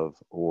worthy of,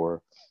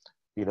 or,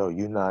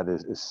 you're not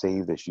as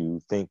saved as you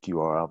think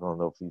you are. I don't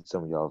know if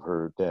some of y'all have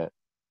heard that.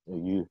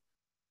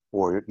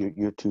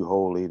 You're too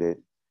holy that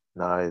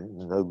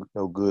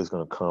no good is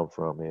going to come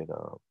from it.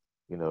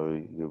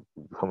 You're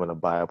becoming a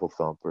Bible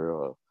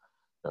thumper.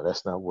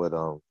 That's not what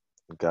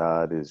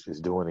God is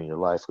doing in your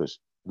life. Because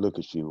look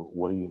at you,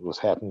 what's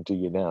happening to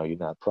you now? You're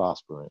not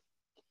prospering.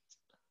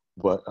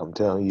 But I'm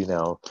telling you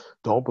now,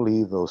 don't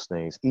believe those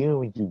things, even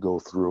when you go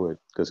through it,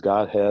 because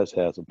God has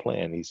a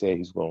plan. He said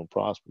He's going to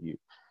prosper you,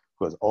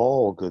 because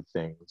all good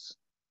things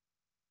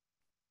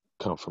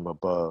come from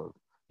above.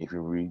 If you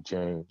read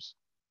James,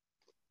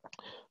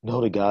 know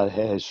that God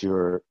has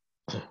your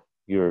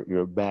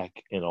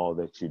back in all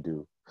that you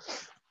do.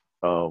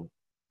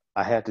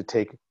 I had to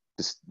take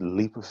this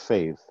leap of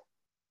faith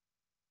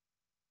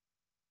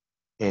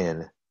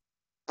and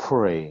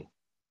pray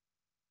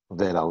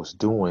that I was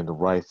doing the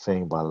right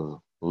thing by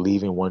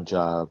leaving one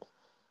job,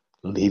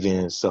 leaving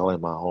and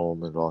selling my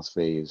home in Las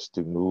Vegas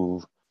to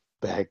move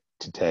back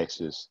to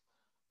Texas,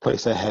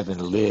 place I haven't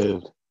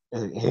lived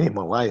in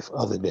my life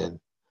other than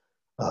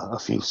a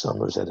few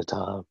summers at a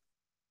time.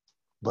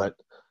 But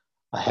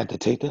I had to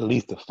take that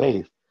leap of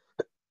faith,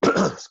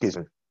 excuse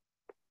me,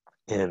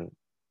 and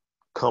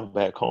come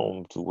back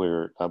home to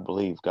where I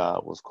believe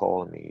God was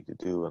calling me to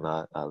do, and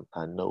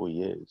I know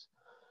He is,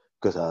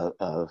 because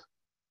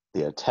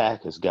the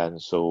attack has gotten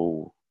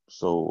so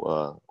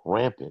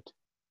rampant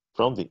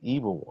from the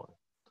evil one,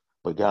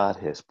 but God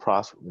has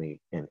prospered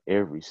me in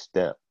every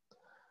step.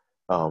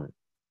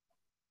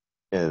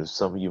 And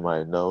some of you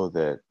might know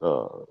that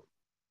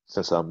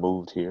since I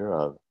moved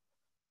here,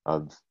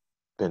 I've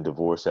been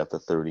divorced after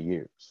 30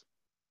 years.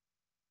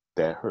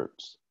 That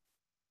hurts.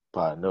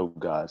 But I know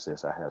God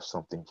says I have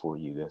something for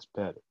you that's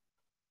better.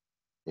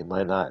 It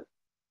might not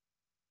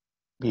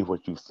be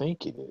what you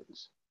think it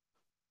is,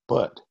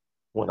 but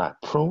when I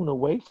prune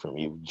away from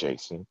you,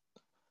 Jason,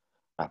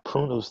 I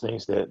prune those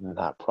things that are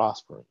not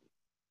prospering.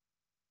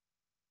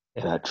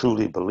 And I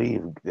truly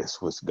believe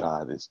that's what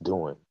God is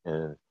doing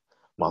in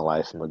my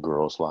life, my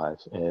girl's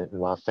life, and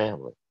my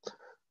family.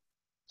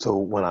 So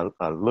when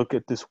I look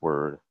at this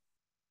word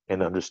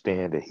and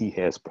understand that He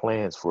has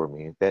plans for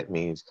me, that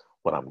means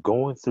what I'm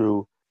going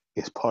through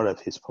is part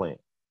of His plan.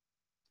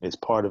 It's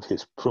part of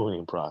His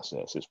pruning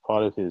process. It's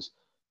part of His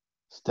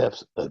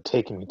steps of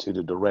taking me to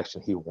the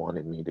direction He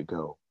wanted me to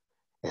go.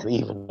 And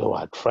even though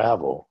I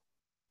travel,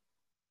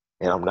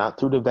 and I'm not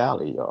through the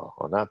valley, y'all.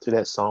 I'm not through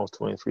that Psalms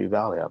 23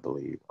 valley, I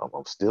believe.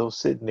 I'm still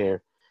sitting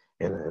there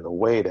in a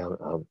way that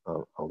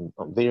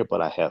I'm there,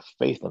 but I have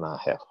faith and I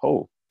have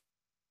hope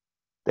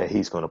that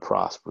He's going to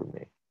prosper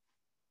me.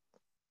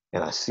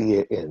 And I see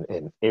it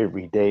in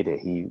every day that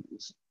He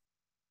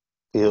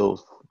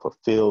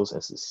fulfills,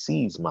 and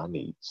succeeds my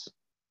needs.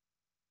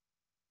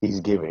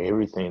 He's given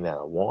everything that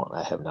I want.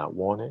 I have not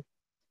wanted.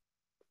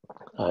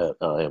 I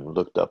am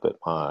looked up at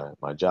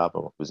my job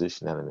and my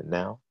position that I'm in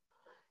now.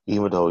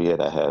 even though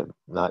yet I have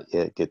not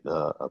yet get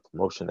a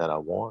promotion that I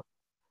want,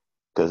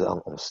 because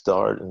I'm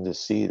starting to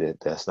see that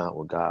that's not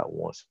what God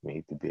wants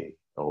me to be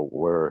or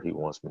where he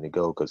wants me to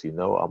go, because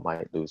I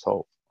might lose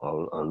hope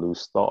or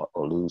lose thought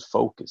or lose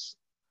focus.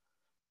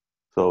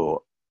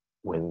 So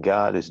when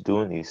God is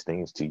doing these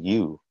things to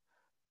you,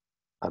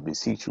 I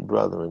beseech you,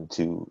 brethren,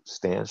 to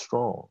stand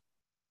strong.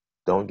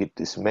 Don't get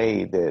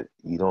dismayed that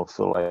you don't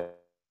feel like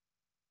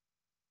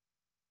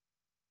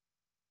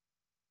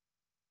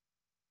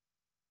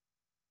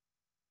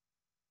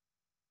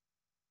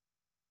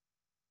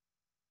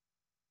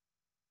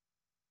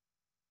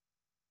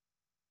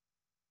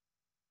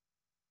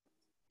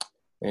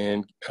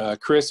And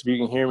Chris, if you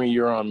can hear me,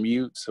 you're on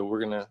mute. So we're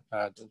going to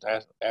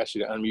ask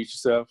you to unmute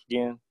yourself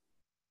again.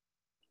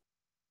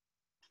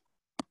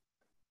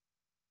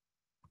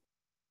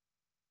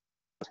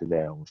 to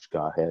that which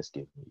God has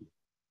given you.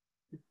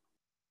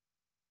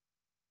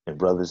 And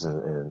brothers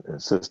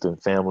and sister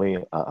and family,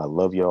 I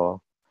love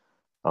y'all.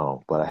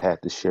 But I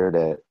had to share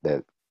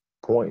that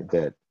point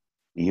that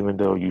even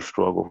though you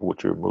struggle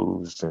with your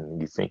moves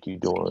and you think you're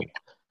doing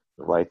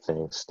the right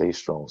thing, stay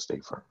strong, stay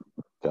firm.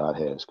 God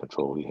has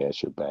control. He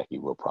has your back. He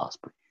will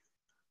prosper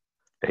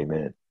you.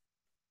 Amen.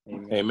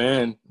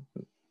 Amen.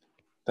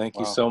 Thank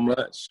you so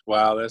much.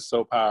 Wow, that's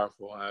so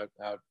powerful. I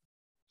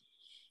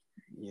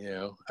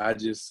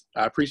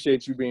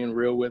appreciate you being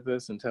real with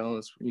us and telling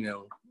us,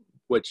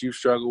 what you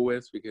struggle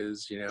with,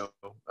 because,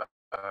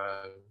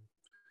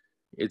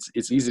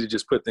 it's easy to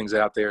just put things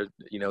out there,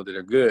 that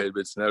are good, but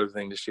it's another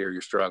thing to share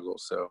your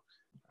struggles. So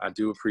I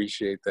do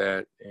appreciate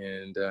that.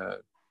 And,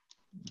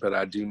 but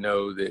I do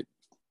know that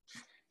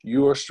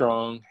you are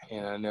strong,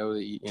 and I know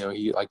that,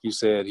 he, like you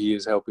said, he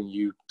is helping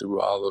you through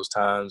all those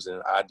times.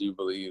 And I do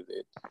believe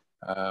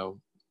that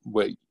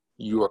what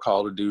you are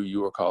called to do,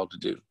 you are called to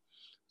do.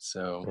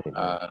 So,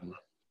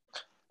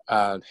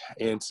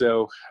 and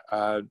so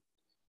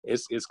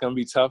it's going to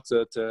be tough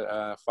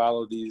to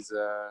follow these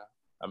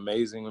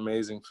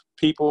amazing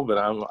people, but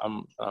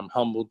I'm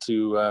humbled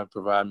to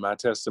provide my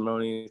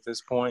testimony at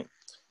this point.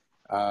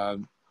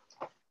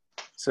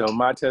 So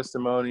my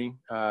testimony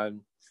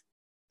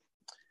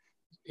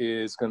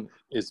is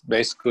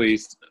basically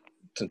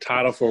the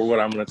title for what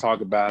I'm going to talk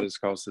about is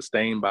called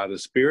 "Sustained by the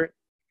Spirit,"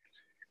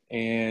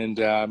 and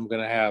I'm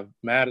going to have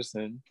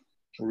Madison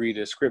read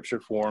a scripture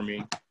for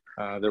me.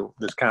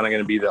 There's kind of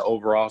going to be the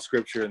overall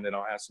scripture, and then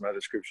I'll have some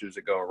other scriptures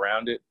that go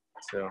around it.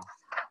 So,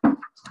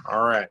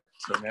 all right.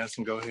 So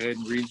Madison, go ahead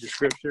and read your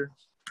scripture.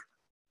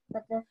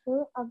 But the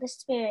fruit of the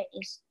Spirit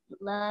is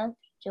love,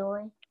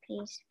 joy,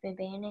 peace,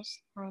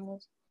 forbearance,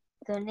 kindness,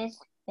 goodness,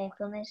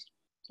 faithfulness,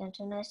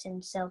 gentleness,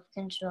 and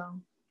self-control.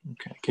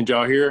 Okay. Can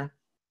y'all hear?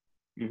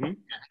 Mm-hmm.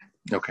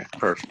 Okay,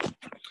 perfect.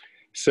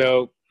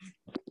 So,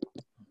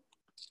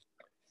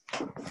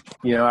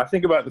 I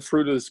think about the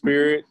fruit of the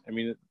Spirit. I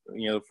mean,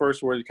 the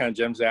first word that kind of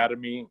jumps out at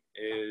me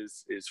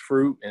is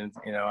fruit. And,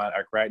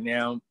 like right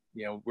now,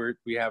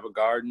 we have a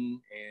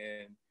garden,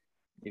 and,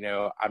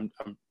 I'm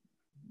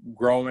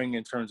growing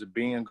in terms of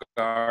being a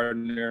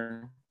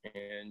gardener,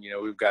 and,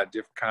 we've got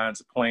different kinds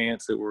of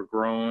plants that we're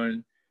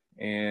growing.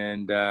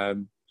 And,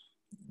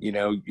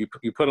 you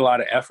put a lot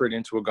of effort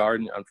into a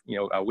garden.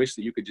 I wish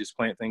that you could just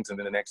plant things and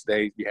then the next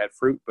day you had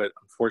fruit, but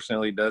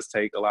unfortunately it does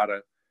take a lot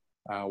of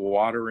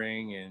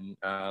watering and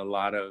a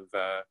lot of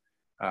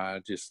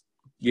just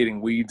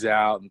getting weeds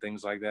out and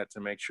things like that to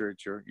make sure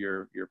that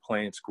your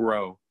plants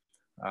grow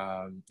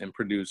and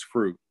produce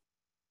fruit.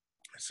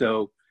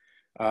 So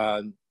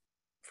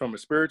from a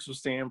spiritual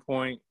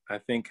standpoint, I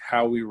think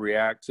how we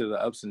react to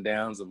the ups and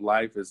downs of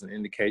life is an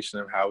indication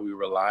of how we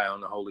rely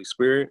on the Holy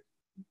Spirit.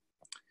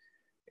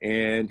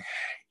 And,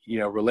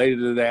 related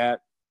to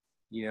that,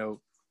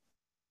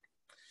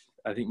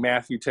 I think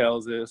Matthew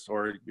tells us,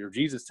 or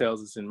Jesus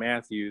tells us in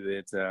Matthew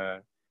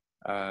that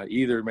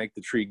either make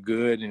the tree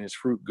good and its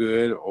fruit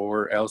good,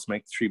 or else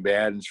make the tree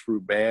bad and its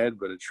fruit bad,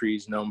 but a tree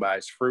is known by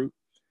its fruit.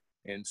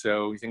 And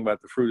so you think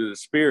about the fruit of the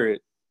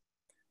Spirit,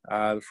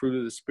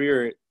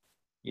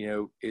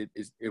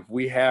 if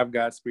we have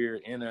God's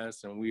Spirit in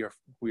us and we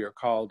are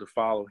called to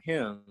follow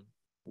him,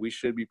 we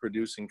should be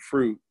producing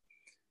fruit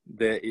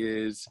that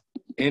is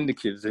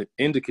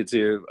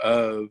indicative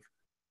of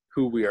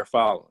who we are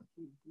following.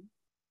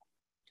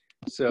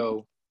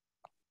 So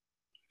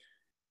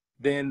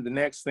then the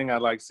next thing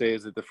I'd like to say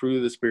is that the fruit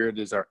of the Spirit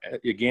is our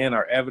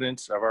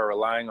evidence of our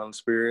relying on the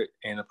Spirit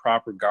and the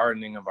proper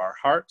gardening of our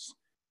hearts.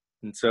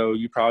 And so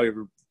you probably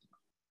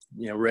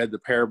read the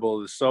parable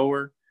of the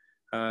sower,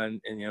 and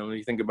when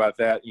you think about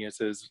that, it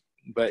says,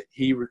 but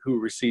he who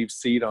receives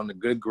seed on the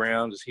good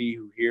ground is he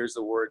who hears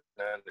the word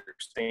and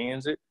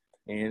understands it,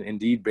 and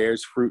indeed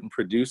bears fruit and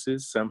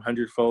produces, some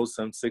 100-fold,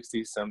 some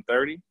 60, some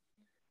 30.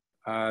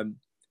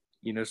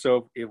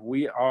 So if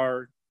we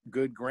are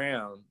good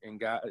ground and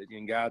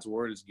God's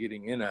word is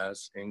getting in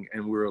us, and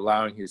we're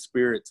allowing his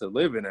Spirit to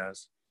live in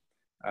us,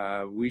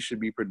 we should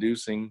be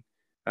producing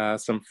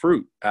some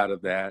fruit out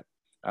of that.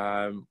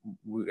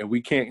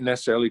 We can't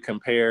necessarily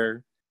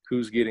compare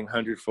who's getting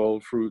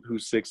 100-fold fruit,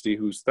 who's 60,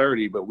 who's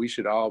 30, but we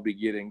should all be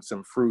getting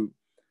some fruit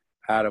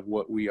out of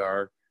what we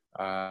are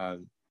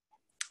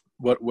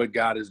what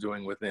God is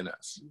doing within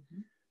us.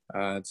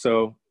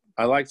 So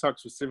I like to talk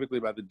specifically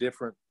about the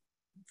different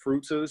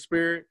fruits of the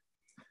Spirit.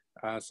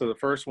 So the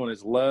first one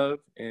is love,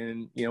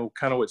 and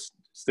kind of what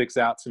sticks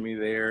out to me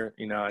there.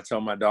 I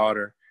tell my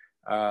daughter,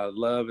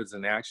 love is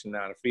an action,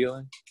 not a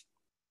feeling.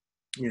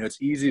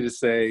 It's easy to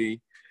say,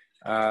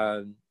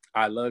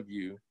 I love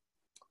you,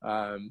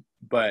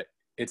 but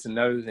it's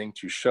another thing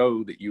to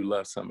show that you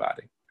love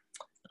somebody.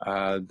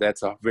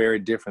 That's a very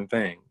different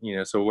thing.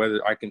 So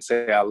whether I can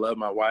say I love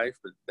my wife,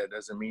 but that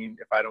doesn't mean,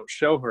 if I don't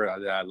show her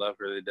that I love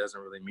her, it doesn't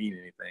really mean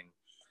anything.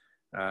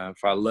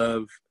 If I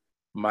love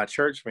my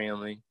church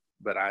family,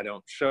 but I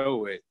don't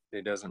show it,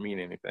 it doesn't mean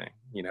anything.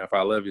 If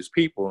I love his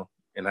people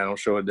and I don't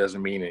show it,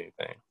 doesn't mean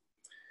anything.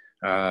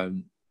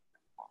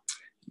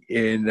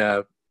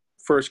 In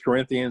 1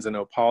 Corinthians, I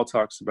know Paul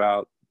talks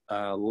about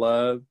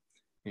love,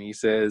 and he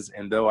says,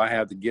 and though I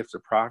have the gift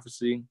of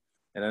prophecy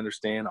and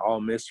understand all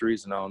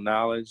mysteries and all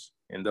knowledge,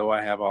 and though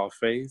I have all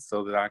faith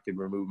so that I can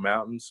remove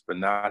mountains, but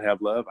not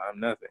have love, I'm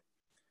nothing.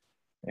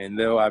 And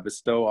though I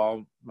bestow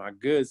all my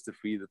goods to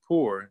feed the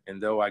poor,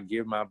 and though I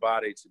give my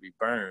body to be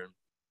burned,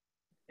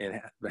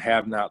 and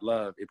have not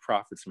love, it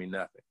profits me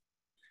nothing.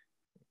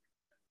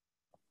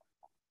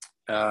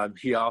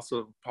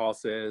 Paul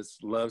says,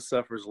 love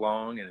suffers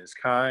long and is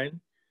kind.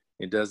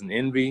 It doesn't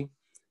envy.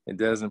 It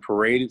doesn't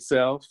parade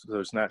itself. So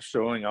it's not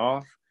showing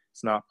off.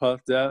 It's not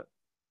puffed up.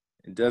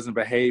 It doesn't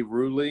behave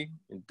rudely.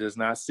 It does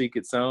not seek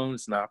its own.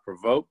 It's not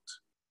provoked.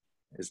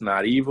 It's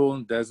not evil.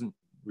 It doesn't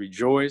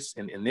rejoice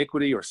in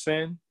iniquity or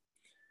sin.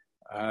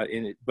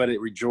 But it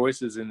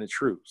rejoices in the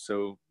truth.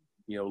 So,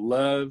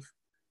 love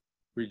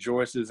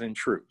rejoices in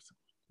truth.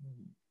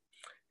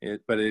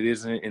 But it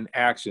isn't an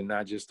action,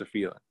 not just a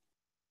feeling.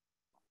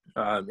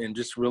 And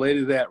just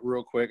related to that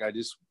real quick, I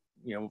just,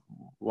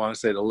 want to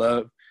say, to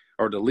love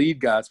or to lead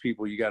God's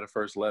people, you got to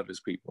first love his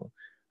people.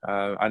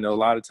 I know a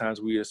lot of times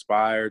we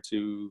aspire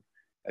to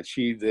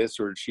achieve this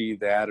or achieve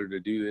that, or to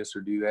do this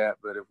or do that.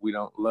 But if we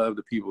don't love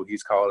the people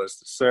he's called us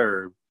to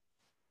serve,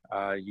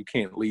 you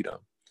can't lead them.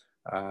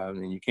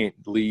 And you can't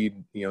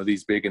lead,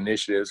 these big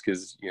initiatives,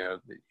 because,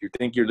 you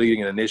think you're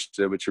leading an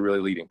initiative, but you're really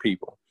leading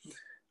people.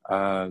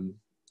 The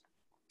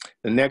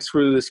next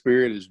fruit of the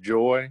Spirit is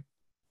joy.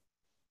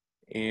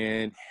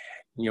 And,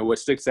 what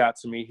sticks out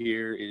to me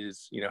here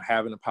is,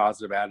 having a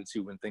positive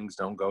attitude when things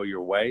don't go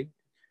your way.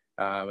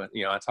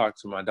 I talk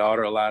to my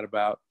daughter a lot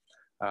about,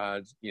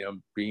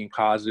 being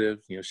positive.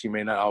 She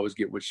may not always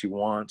get what she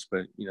wants,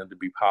 but, to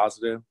be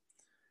positive.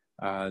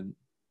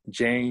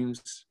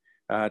 James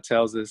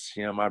tells us,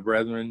 my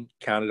brethren,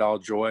 count it all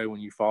joy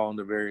when you fall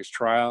into various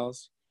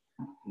trials,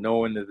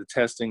 knowing that the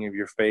testing of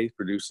your faith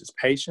produces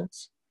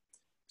patience.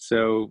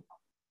 So,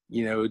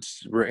 we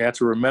have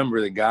to remember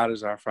that God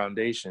is our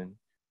foundation.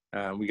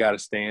 We got to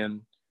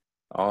stand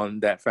on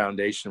that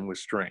foundation with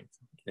strength.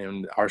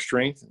 And our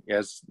strength,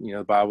 as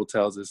the Bible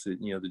tells us, that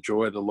the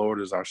joy of the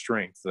Lord is our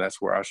strength. So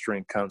that's where our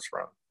strength comes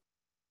from.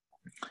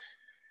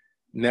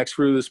 Next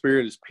fruit of the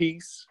Spirit is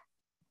peace.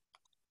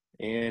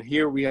 And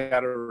here we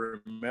got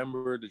to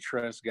remember to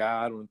trust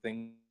God when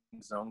things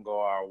don't go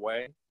our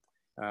way.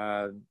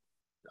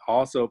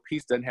 Also,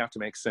 peace doesn't have to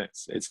make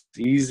sense. It's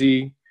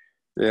easy,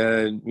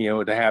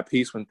 to have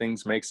peace when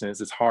things make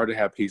sense. It's hard to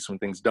have peace when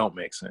things don't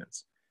make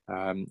sense.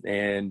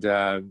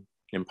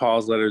 In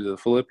Paul's letter to the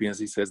Philippians,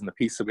 he says, "And the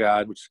peace of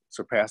God, which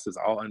surpasses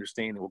all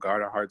understanding, will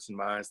guard our hearts and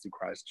minds through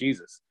Christ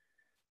Jesus."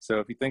 So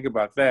if you think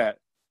about that,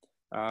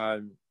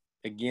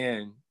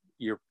 again,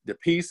 the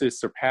peace is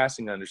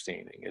surpassing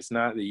understanding. It's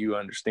not that you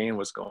understand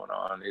what's going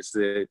on. It's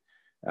that,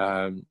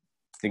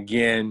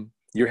 again,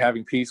 you're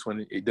having peace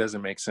when it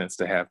doesn't make sense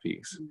to have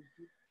peace.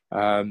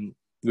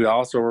 We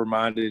also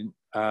reminded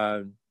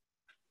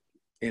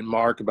in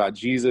Mark about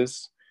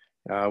Jesus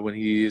when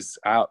he's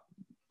out,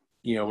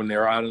 when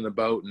they're out in the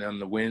boat and then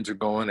the winds are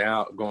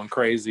going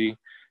crazy.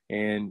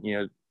 And,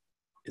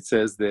 it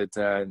says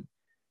that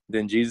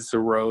then Jesus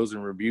arose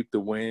and rebuked the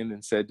wind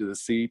and said to the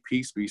sea,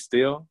 "Peace, be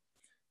still."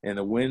 And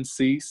the wind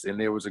ceased, and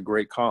there was a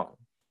great calm.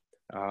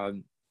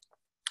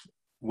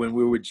 When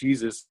we're with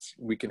Jesus,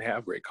 we can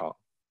have great calm.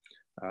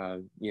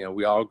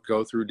 We all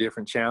go through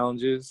different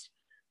challenges.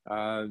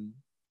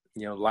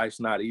 Life's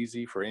not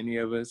easy for any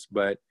of us,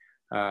 but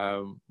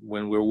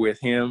when we're with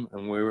him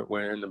and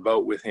we're in the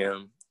boat with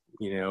him,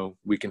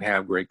 we can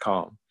have great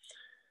calm.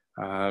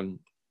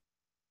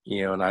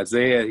 In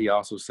Isaiah, he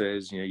also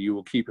says, you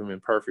will keep him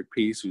in perfect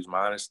peace, whose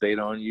mind is stayed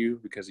on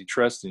you because he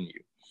trusts in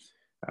you.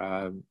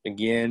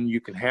 Again, you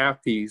can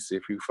have peace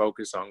if you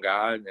focus on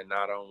God and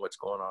not on what's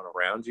going on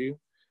around you.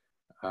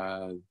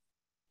 And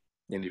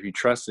if you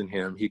trust in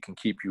him, he can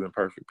keep you in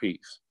perfect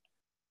peace.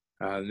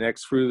 The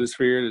next fruit of the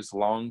Spirit is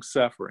long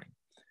suffering.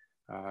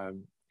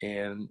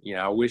 And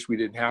I wish we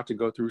didn't have to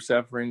go through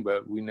suffering,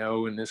 but we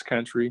know in this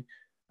country,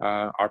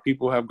 our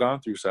people have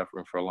gone through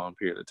suffering for a long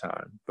period of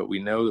time. But we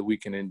know that we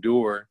can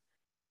endure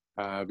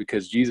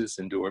because Jesus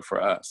endured for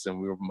us,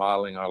 and we were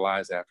modeling our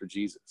lives after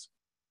Jesus.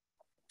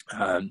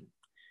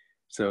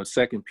 So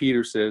 2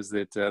 Peter says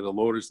that the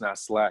Lord is not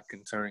slack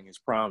concerning his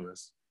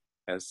promise,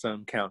 as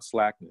some count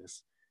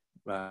slackness,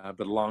 but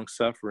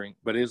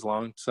is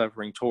long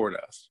suffering toward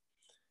us,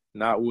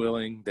 not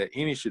willing that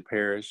any should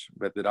perish,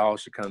 but that all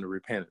should come to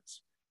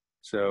repentance.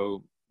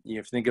 So you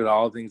have to think of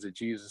all the things that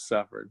Jesus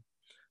suffered,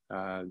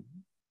 and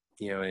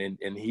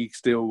he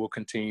still will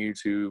continue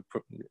to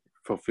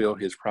fulfill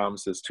his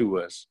promises to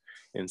us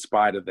in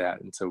spite of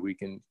that. And so we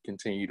can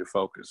continue to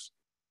focus.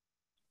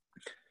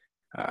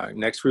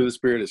 Next fruit of the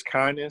Spirit is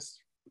kindness.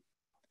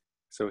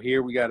 So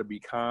here we got to be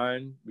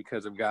kind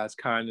because of God's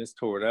kindness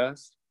toward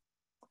us.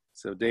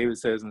 So David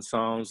says in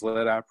Psalms,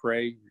 "Let I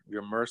pray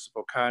your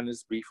merciful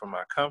kindness be for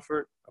my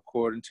comfort,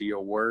 according to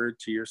your word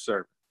to your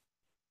servant."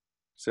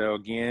 So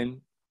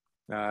again,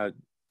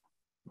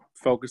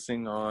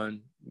 focusing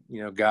on,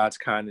 God's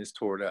kindness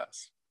toward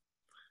us.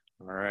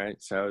 All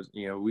right. So,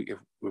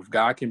 if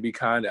God can be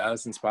kind to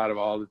us in spite of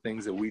all the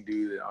things that we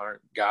do that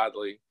aren't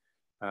godly,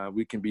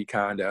 we can be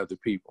kind to other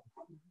people.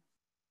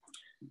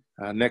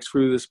 Next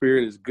fruit of the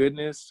Spirit is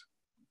goodness.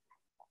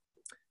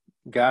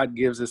 God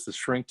gives us the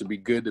strength to be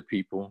good to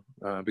people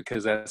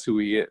because that's who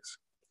he is.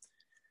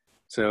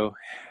 So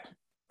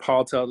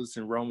Paul tells us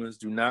in Romans,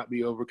 "Do not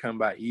be overcome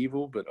by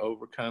evil, but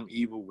overcome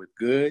evil with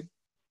good."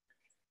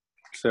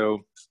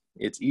 So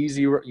it's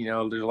easy, there's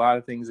a lot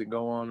of things that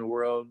go on in the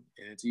world,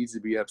 and it's easy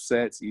to be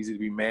upset. It's easy to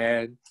be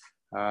mad,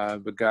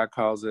 but God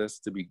calls us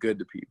to be good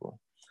to people.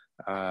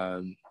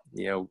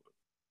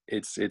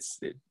 It's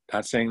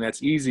not saying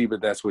that's easy,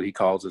 but that's what he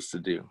calls us to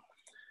do.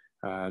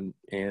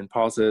 And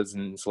Paul says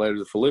in his letter to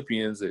the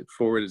Philippians that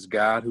for it is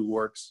God who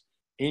works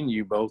in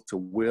you both to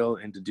will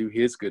and to do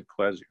his good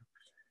pleasure.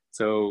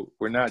 So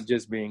we're not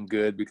just being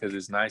good because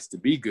it's nice to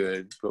be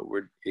good, but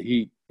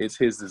it's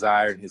his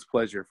desire and his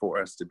pleasure for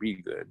us to be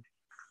good.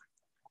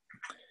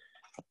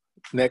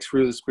 Next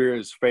fruit of the Spirit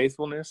is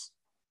faithfulness.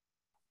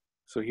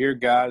 So here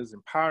God is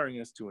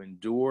empowering us to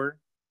endure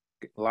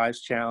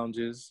life's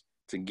challenges,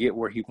 to get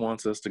where he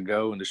wants us to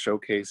go, and to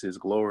showcase his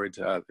glory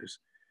to others.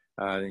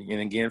 And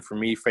again, for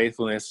me,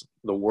 faithfulness,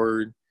 the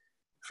word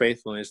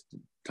faithfulness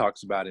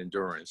talks about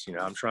endurance.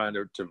 I'm trying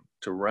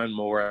to run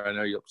more. I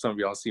know some of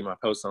y'all see my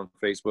posts on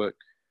Facebook.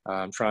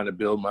 I'm trying to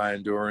build my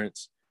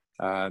endurance.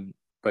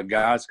 But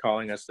God's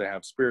calling us to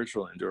have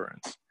spiritual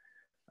endurance.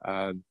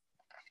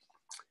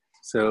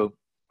 So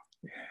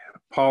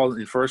Paul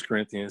in 1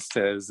 Corinthians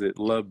says that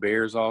love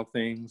bears all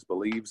things,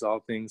 believes all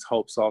things,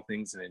 hopes all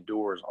things, and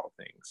endures all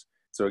things.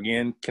 So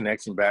again,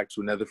 connecting back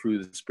to another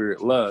fruit of the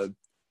Spirit, love,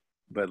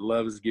 but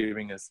love is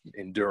giving us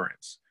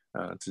endurance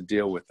to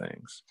deal with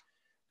things.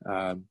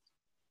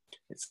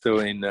 So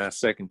in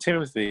 2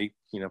 Timothy,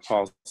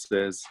 Paul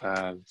says,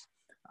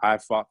 "I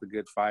fought the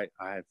good fight.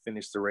 I have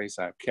finished the race.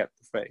 I have kept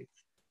the faith."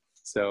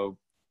 So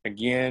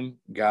again,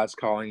 God's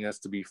calling us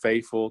to be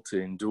faithful,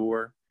 to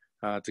endure,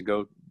 to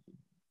go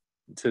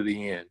to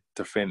the end,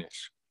 to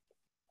finish.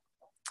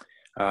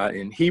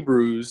 In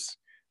Hebrews,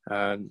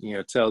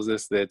 tells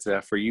us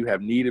that for you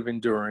have need of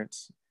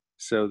endurance,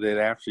 so that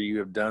after you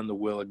have done the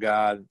will of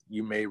God,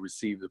 you may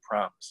receive the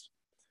promise.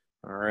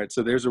 All right.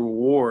 So there's a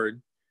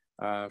reward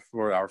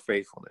for our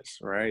faithfulness,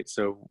 right?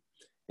 So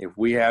if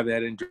we have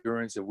that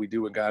endurance, if we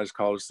do what God has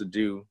called us to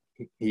do,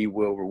 he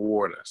will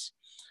reward us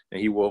and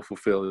he will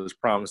fulfill his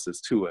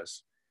promises to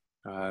us.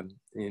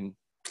 In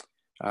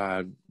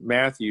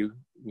Matthew,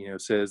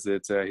 says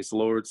that his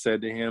Lord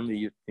said to him,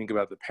 you think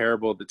about the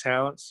parable of the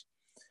talents,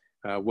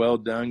 "Well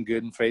done,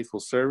 good and faithful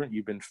servant.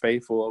 You've been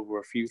faithful over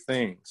a few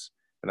things,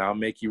 and I'll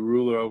make you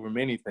ruler over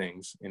many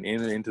things, and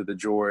enter into the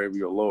joy of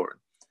your Lord."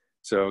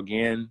 So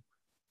again,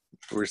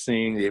 we're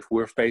seeing if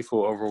we're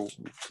faithful over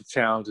the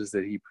challenges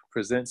that he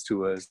presents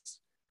to us,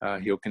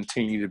 he'll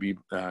continue to be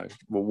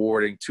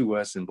rewarding to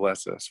us and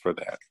bless us for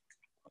that.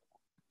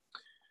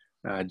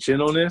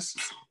 Gentleness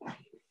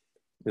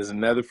is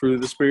another fruit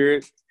of the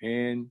Spirit.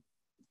 And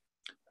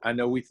I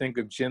know we think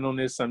of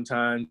gentleness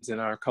sometimes in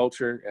our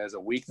culture as a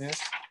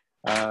weakness,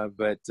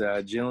 but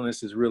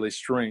gentleness is really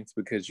strength,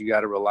 because you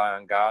got to rely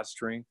on God's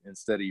strength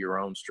instead of your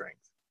own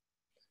strength.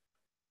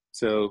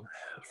 So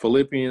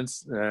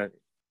Philippians,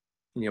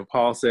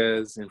 Paul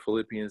says in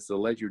Philippians to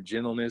let your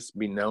gentleness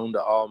be known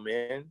to all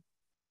men.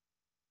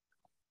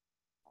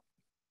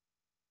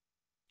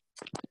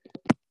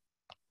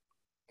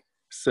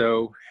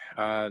 So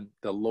the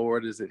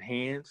Lord is at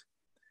hand.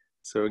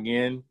 So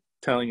again,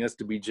 telling us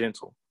to be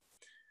gentle.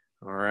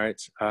 All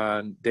right.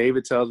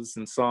 David tells us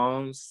in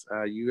Psalms,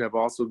 "You have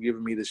also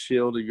given me the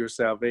shield of your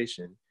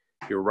salvation.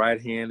 Your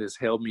right hand has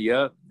held me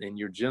up, and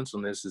your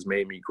gentleness has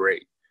made me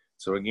great."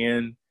 So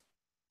again,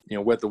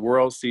 what the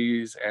world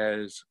sees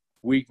as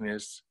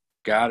weakness,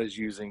 God is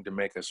using to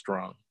make us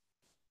strong.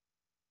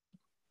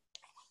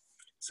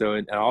 So,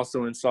 and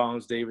also in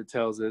Psalms, David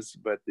tells us,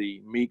 "But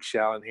the meek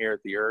shall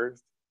inherit the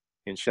earth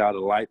and shall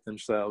delight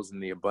themselves in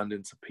the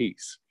abundance of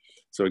peace."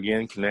 So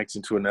again,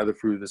 connecting to another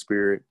fruit of the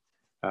Spirit,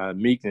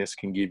 meekness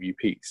can give you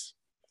peace.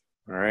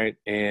 All right.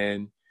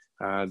 And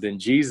then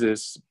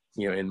Jesus,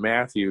 in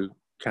Matthew,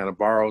 kind of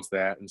borrows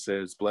that and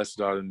says,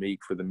 "Blessed are the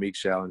meek, for the meek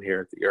shall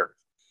inherit the earth."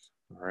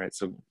 All right.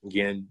 So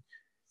again,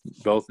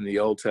 both in the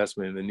Old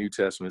Testament and the New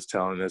Testament is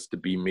telling us to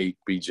be meek,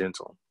 be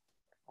gentle.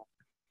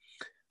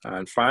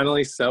 And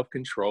finally,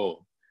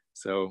 self-control.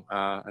 So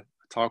I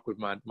talk with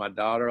my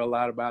daughter a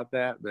lot about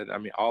that, but I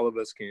mean, all of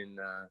us can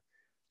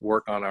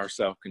work on our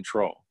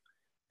self-control.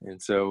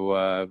 And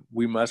so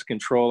we must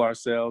control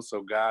ourselves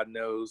so God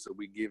knows that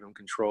we give him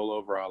control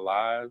over our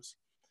lives.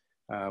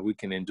 We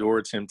can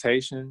endure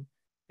temptation,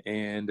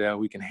 and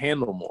we can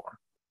handle more.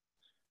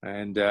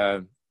 And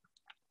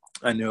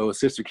I know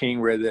Sister King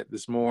read that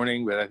this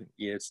morning, but I think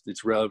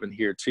it's relevant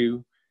here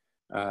too.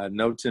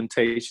 No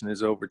temptation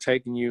has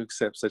overtaken you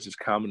except such as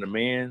common to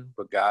man,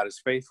 but God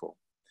is faithful,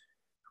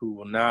 who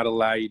will not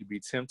allow you to be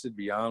tempted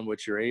beyond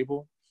what you're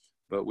able,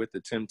 but with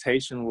the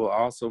temptation will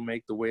also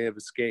make the way of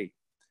escape,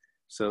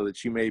 so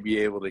that you may be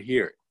able to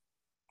hear it.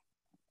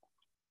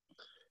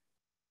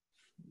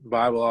 The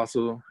Bible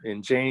also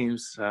in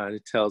James,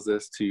 it tells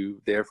us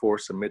to therefore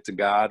submit to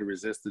God,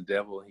 resist the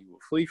devil, and he will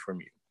flee from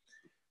you.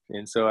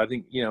 And so I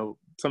think,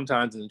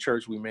 sometimes in the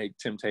church we make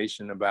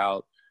temptation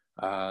about,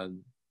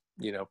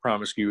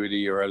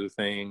 promiscuity or other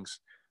things.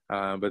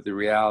 But the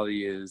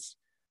reality is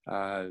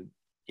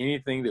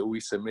anything that we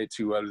submit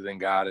to other than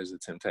God is a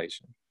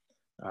temptation.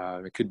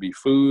 It could be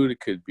food, it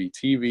could be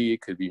TV,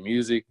 it could be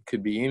music, it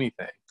could be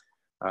anything.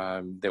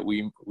 That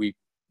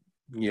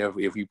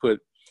if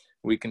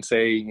we can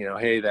say,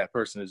 hey, that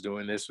person is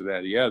doing this or that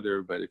or the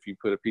other, but if you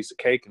put a piece of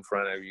cake in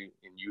front of you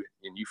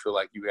and you feel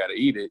like you got to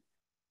eat it,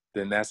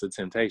 then that's a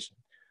temptation.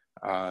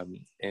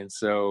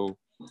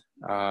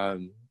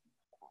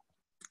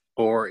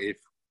 Or if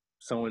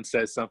someone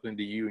says something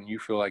to you and you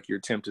feel like you're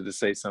tempted to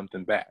say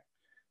something back,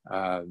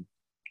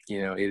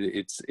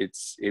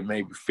 it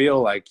may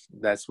feel like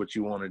that's what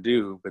you want to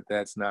do, but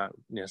that's not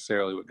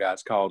necessarily what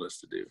God's called us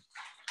to do.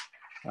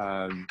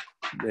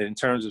 In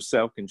terms of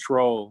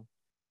self-control,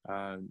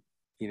 God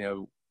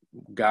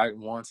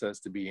wants us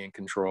to be in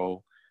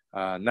control,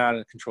 not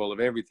in control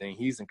of everything.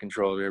 He's in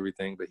control of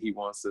everything, but he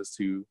wants us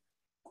to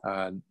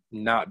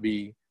not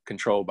be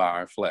controlled by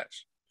our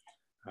flesh.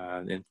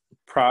 In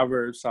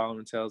Proverbs,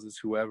 Solomon tells us,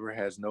 whoever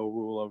has no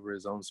rule over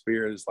his own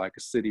spirit is like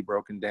a city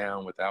broken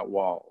down without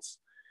walls.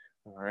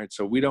 All right.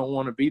 So we don't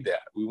want to be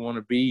that. We want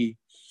to be,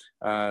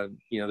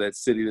 that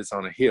city that's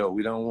on a hill.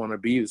 We don't want to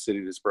be the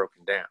city that's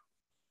broken down.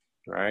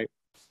 Right.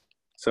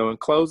 So in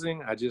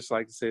closing, I just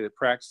like to say that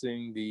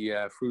practicing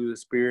the fruit of the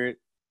Spirit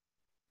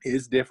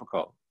is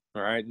difficult.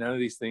 All right. None of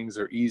these things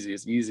are easy.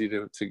 It's easy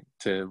to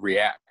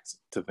react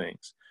to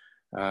things.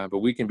 But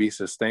we can be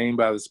sustained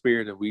by the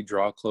Spirit if we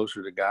draw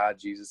closer to God,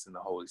 Jesus, and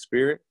the Holy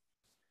Spirit.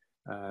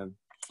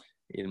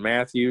 In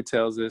Matthew, it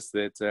tells us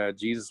that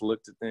Jesus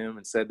looked at them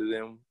and said to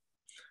them,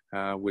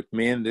 with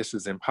men, this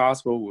is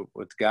impossible.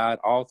 With God,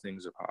 all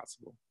things are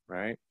possible,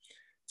 right?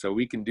 So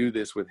we can do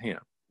this with him.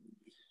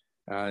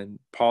 And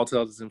Paul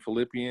tells us in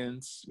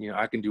Philippians,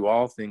 I can do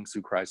all things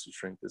through Christ who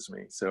strengthens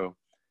me. So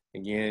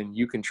again,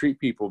 you can treat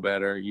people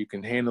better. You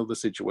can handle the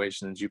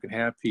situations. You can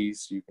have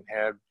peace. You can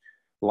have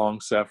long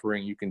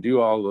suffering. You can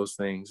do all those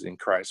things in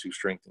Christ who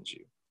strengthens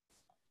you.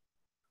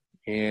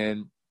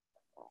 And,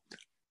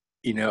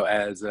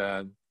 as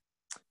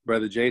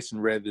Brother Jason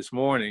read this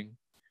morning,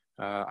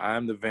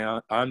 I'm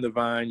the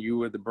vine,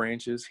 you are the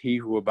branches. He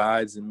who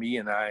abides in me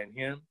and I in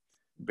him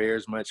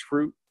bears much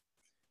fruit.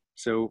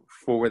 So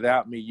for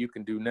without me, you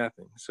can do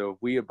nothing. So if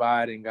we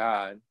abide in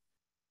God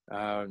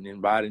and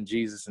abide in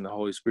Jesus and the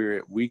Holy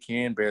Spirit, we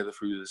can bear the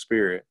fruit of the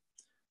Spirit.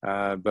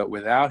 But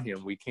without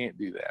him, we can't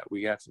do that.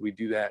 We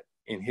do that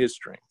in his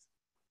strength.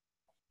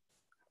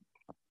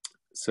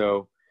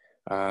 So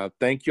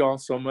thank you all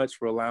so much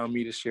for allowing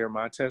me to share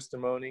my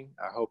testimony.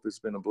 I hope it's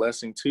been a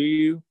blessing to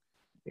you,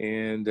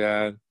 and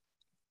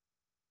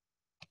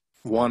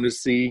want to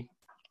see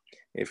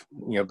if,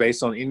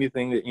 based on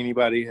anything that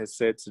anybody has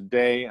said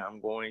today, I'm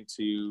going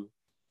to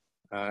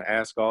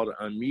ask all to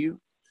unmute.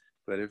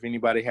 But if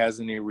anybody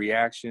has any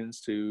reactions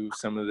to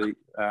some of the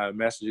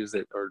messages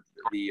or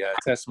the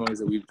testimonies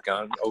that we've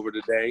gone over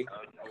today,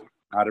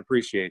 I'd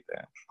appreciate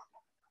that.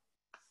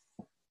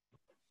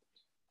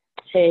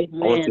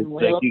 Amen.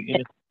 Well,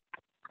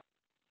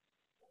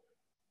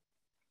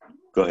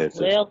 Go ahead,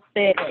 sis. Well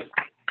said.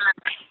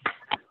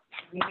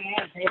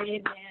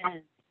 Amen.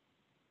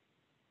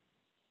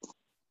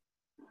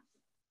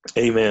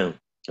 Amen.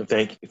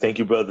 Thank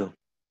you, brother.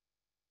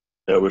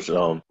 Edwards,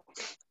 Dr.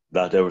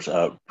 Edwards,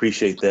 I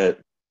appreciate that.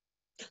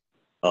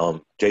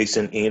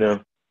 Jason,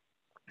 Ina,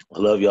 I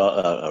love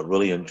y'all. I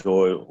really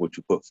enjoy what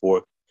you put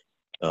forth.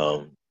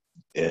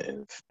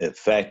 In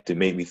fact, it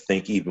made me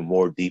think even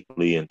more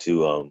deeply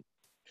into,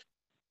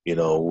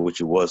 what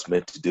you was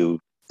meant to do,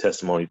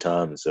 testimony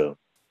time. And so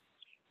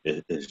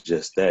it's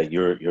just that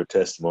your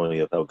testimony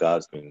of how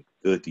God's been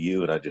good to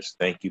you. And I just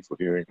thank you for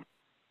hearing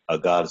how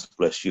God has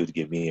blessed you to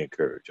give me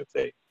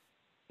encouragement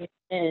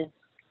and faith.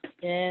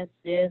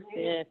 Yes.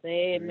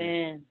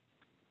 Amen.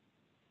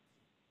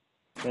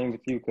 Same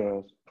with you,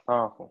 cuz.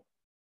 Powerful.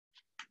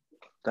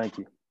 Thank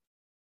you.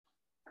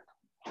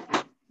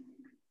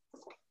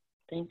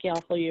 Thank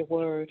y'all for your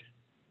word.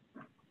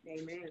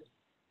 Amen.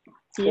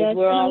 Yes,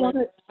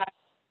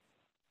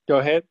 Go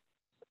ahead.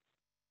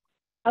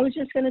 I was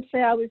just going to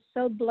say I was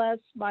so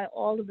blessed by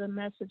all of the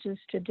messages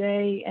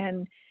today,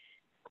 and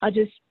I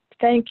just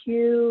thank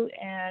you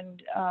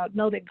and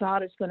know that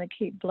God is going to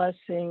keep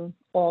blessing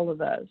all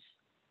of us.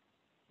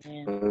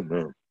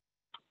 Amen.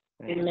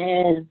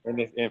 Amen. And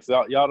if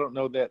y'all don't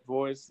know that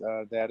voice,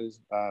 that is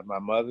my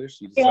mother.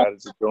 She decided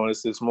to join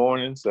us this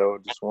morning, so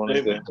just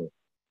wanted to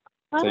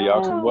so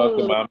y'all can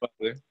welcome my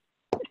mother.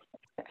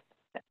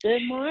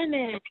 Good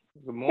morning.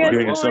 Good morning.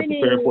 Doing something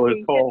preparing for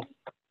his call.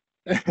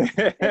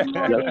 Good morning.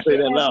 Gotta say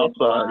that loud,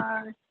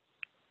 sorry.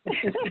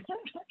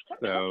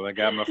 So I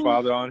got my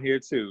father on here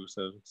too.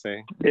 So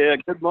say. Yeah,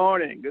 good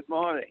morning. Good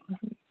morning.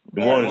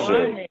 Good morning,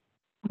 sir.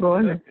 Good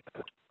morning.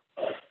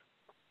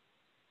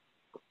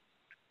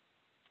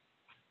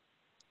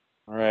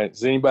 All right.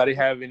 Does anybody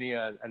have any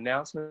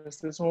announcements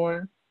this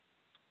morning?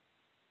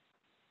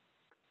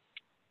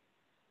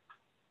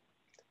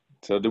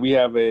 So do we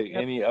have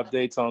any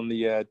updates on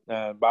the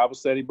Bible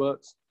study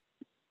books?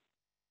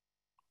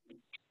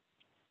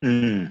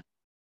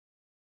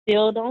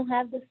 Still don't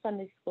have the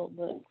Sunday school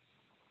books.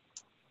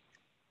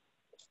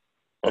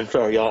 I'm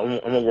sorry, y'all. I'm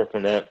gonna work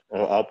on that.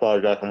 I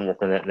apologize. I'm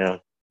working on that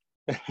now.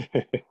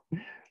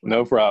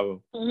 No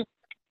problem. And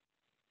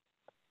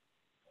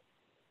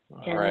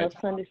All right. no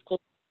Sunday school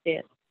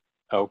yet.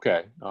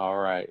 Okay. All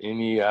right.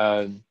 Any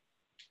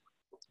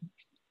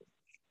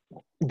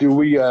do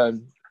we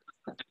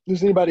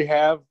does anybody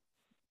have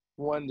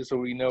one just so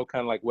we know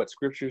kind of like what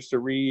scriptures to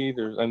read?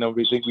 Or I know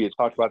we had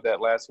talked about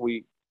that last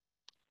week.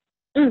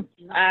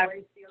 I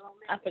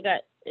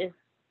forgot.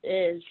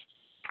 Is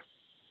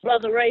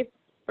Brother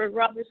Rayford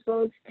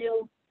Robertson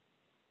still?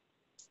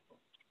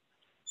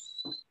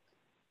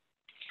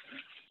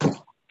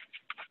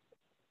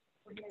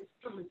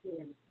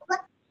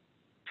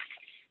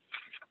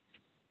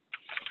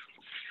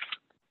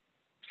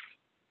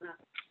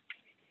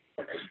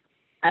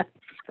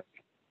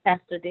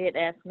 Pastor did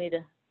ask me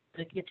to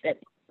get that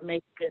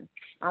information.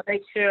 I'll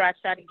make sure I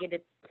try to get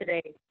it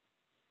today.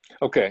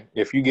 Okay.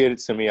 If you get it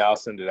to me, I'll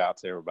send it out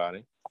to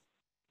everybody.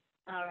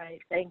 All right.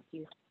 Thank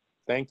you.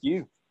 Thank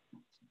you.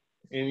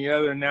 Any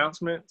other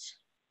announcements?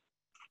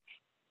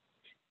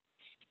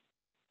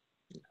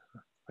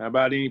 How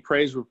about any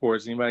praise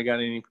reports? Anybody got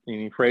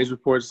any praise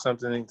reports?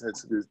 Something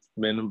that's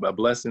been a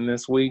blessing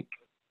this week?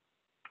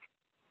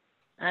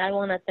 I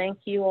want to thank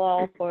you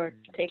all for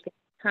taking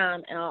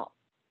time out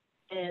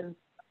and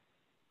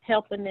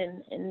helping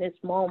in this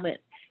moment.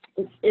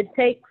 It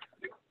takes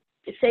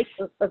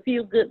a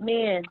few good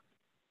men,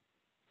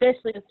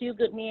 especially a few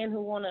good men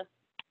who want to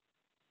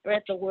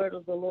spread the word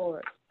of the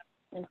Lord.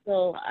 And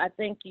so I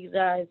thank you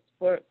guys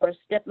for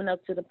stepping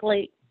up to the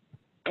plate,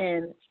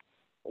 and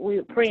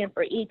we're praying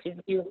for each of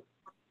you.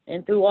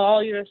 And through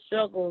all your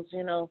struggles,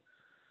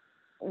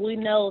 we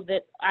know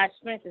that our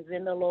strength is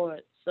in the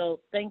Lord. So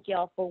thank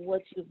y'all for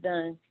what you've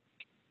done,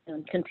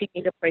 and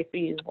continue to pray for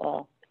you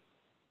all.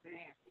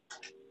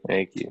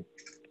 Thank you.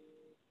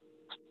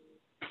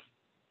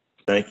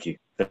 Thank you.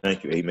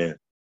 Thank you. Amen.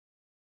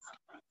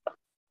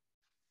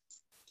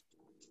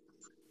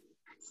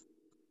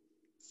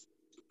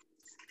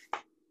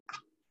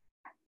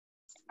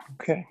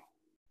 Okay.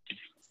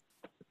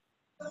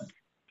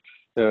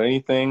 So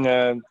anything,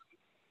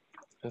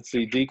 let's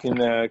see,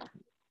 Deacon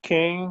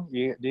King,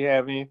 do you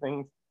have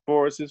anything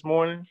for us this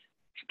morning?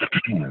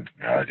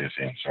 I just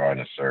enjoyed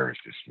the service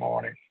this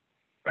morning.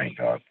 Thank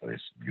God for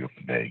this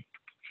beautiful day.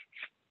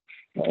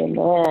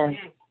 Amen.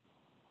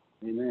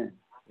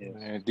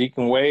 Amen.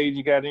 Deacon Wade,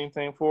 you got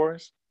anything for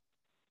us?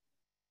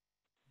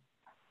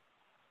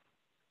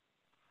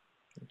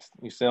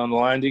 You still on the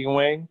line, Deacon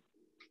Wade?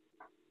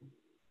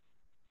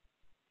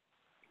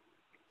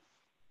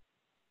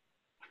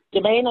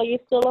 Jermaine, are you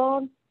still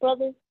on,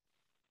 brother?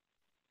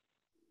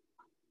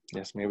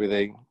 Yes, maybe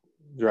they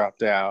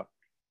dropped out.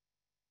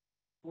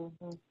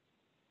 Mm-hmm.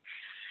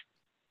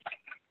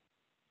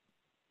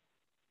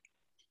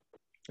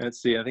 Let's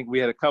see. I think we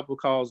had a couple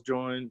calls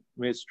join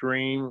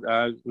midstream.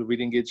 We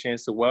didn't get a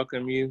chance to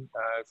welcome you.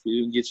 If we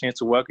didn't get a chance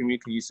to welcome you,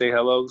 can you say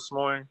hello this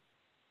morning?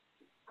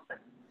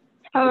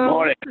 Good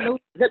morning.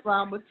 Louise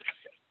Roberts.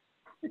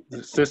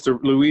 Sister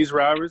Louise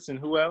Roberts, and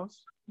who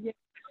else? Yeah.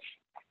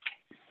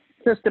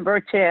 Sister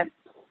Burchett.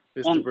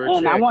 Sister And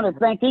Burchett. I want to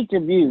thank each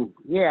of you.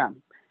 Yeah.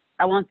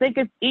 I want to thank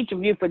each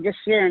of you for just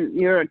sharing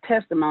your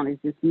testimonies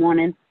this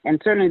morning.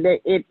 And certainly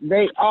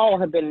they all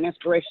have been an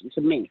inspiration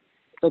to me.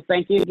 So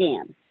thank you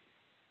again.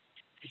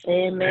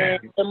 Amen.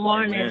 Good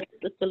morning, Amen.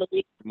 Sister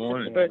Louise. Good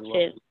morning. Sister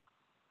Burchett.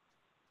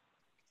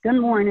 Good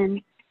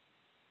morning.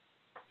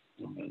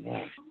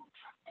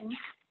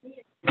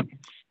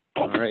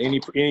 All right.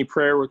 Any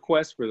prayer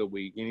requests for the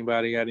week?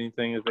 Anybody got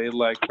anything that they'd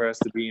like for us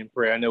to be in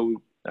prayer? I know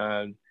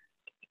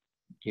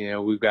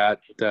we've got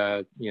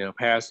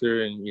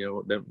Pastor, and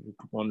that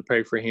want to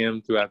pray for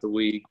him throughout the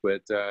week.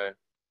 But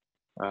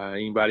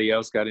anybody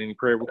else got any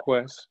prayer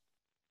requests?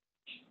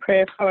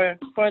 Prayer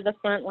for the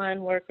frontline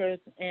workers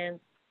and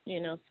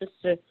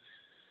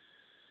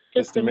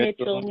Sister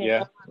Mitchell,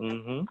 yeah.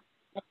 Mm-hmm.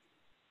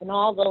 and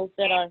all those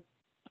that are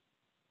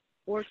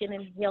working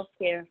in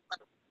healthcare.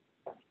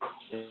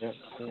 Yeah,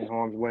 in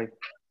harm's way.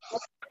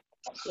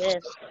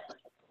 Yes.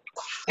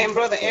 And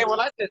Brother Edward,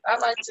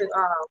 I'd like to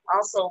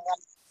also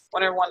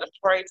want everyone to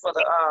pray for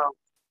the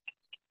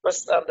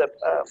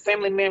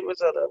family members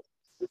of the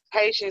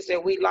patients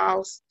that we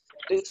lost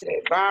due to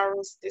that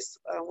virus this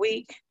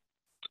week.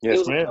 Yes, it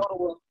was ma'am. a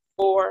total of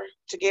 4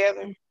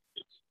 together,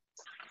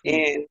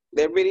 and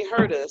that really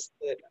hurt us.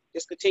 But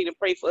just continue to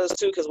pray for us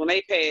too, because when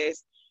they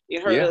pass,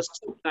 it hurt us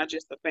too, not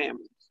just the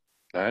family.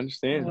 I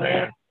understand.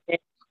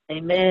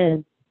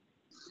 Amen.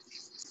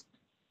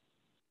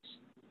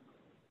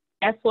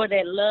 That's where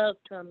that love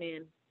come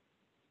in.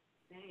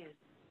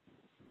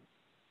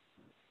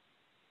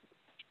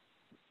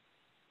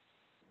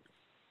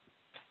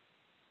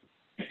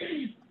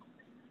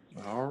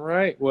 All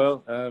right.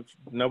 Well, if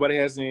nobody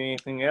has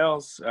anything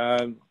else,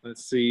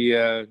 let's see.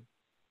 All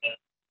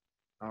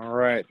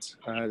right.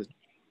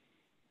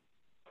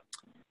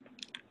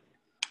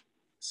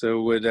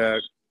 So would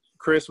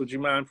Chris, would you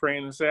mind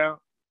praying us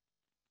out?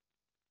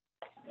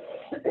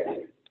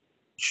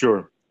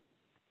 Sure.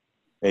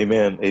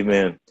 Amen.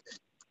 Amen.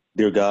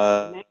 Dear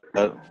God,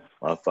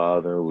 our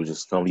Father, we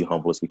just come to you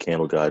humble as we can,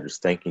 Lord God,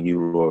 just thanking you,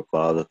 Lord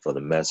Father, for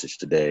the message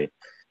today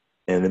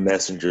and the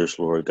messengers,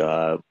 Lord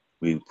God.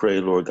 We pray,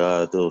 Lord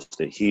God, those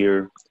that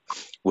hear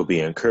will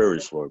be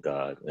encouraged, Lord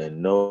God,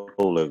 and know,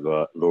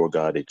 Lord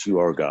God, that you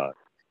are God,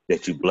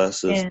 that you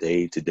bless us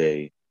day to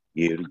day,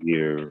 year to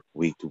year,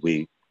 week to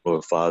week,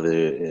 Lord Father,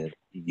 and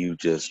you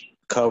just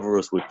cover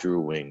us with your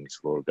wings,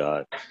 Lord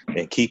God,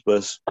 and keep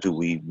us till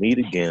we meet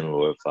again,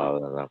 Lord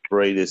Father. And I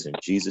pray this in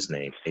Jesus'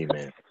 name.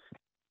 Amen.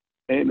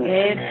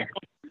 Amen.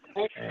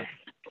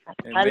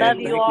 I love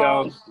you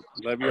all.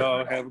 Love you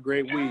all. Have a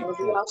great week. Love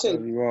you all too.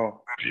 Love you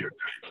all.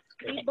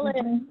 Be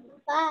blessed.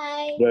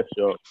 Bye. Bless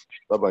y'all.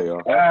 Bye-bye,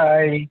 y'all.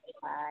 Bye.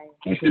 Bye.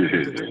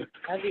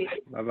 Love you.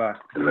 Bye-bye.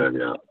 Love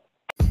y'all.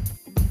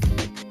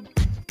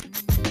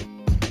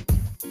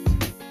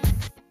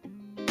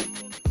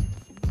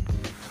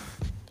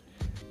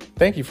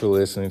 Thank you for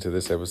listening to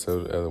this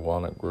episode of the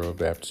Walnut Grove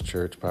Baptist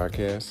Church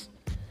podcast.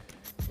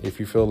 If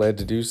you feel led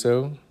to do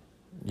so,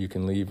 you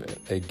can leave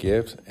a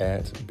gift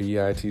at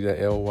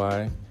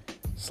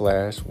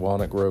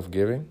bit.ly/Walnut Grove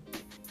Giving.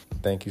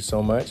 Thank you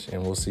so much,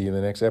 and we'll see you in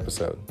the next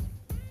episode.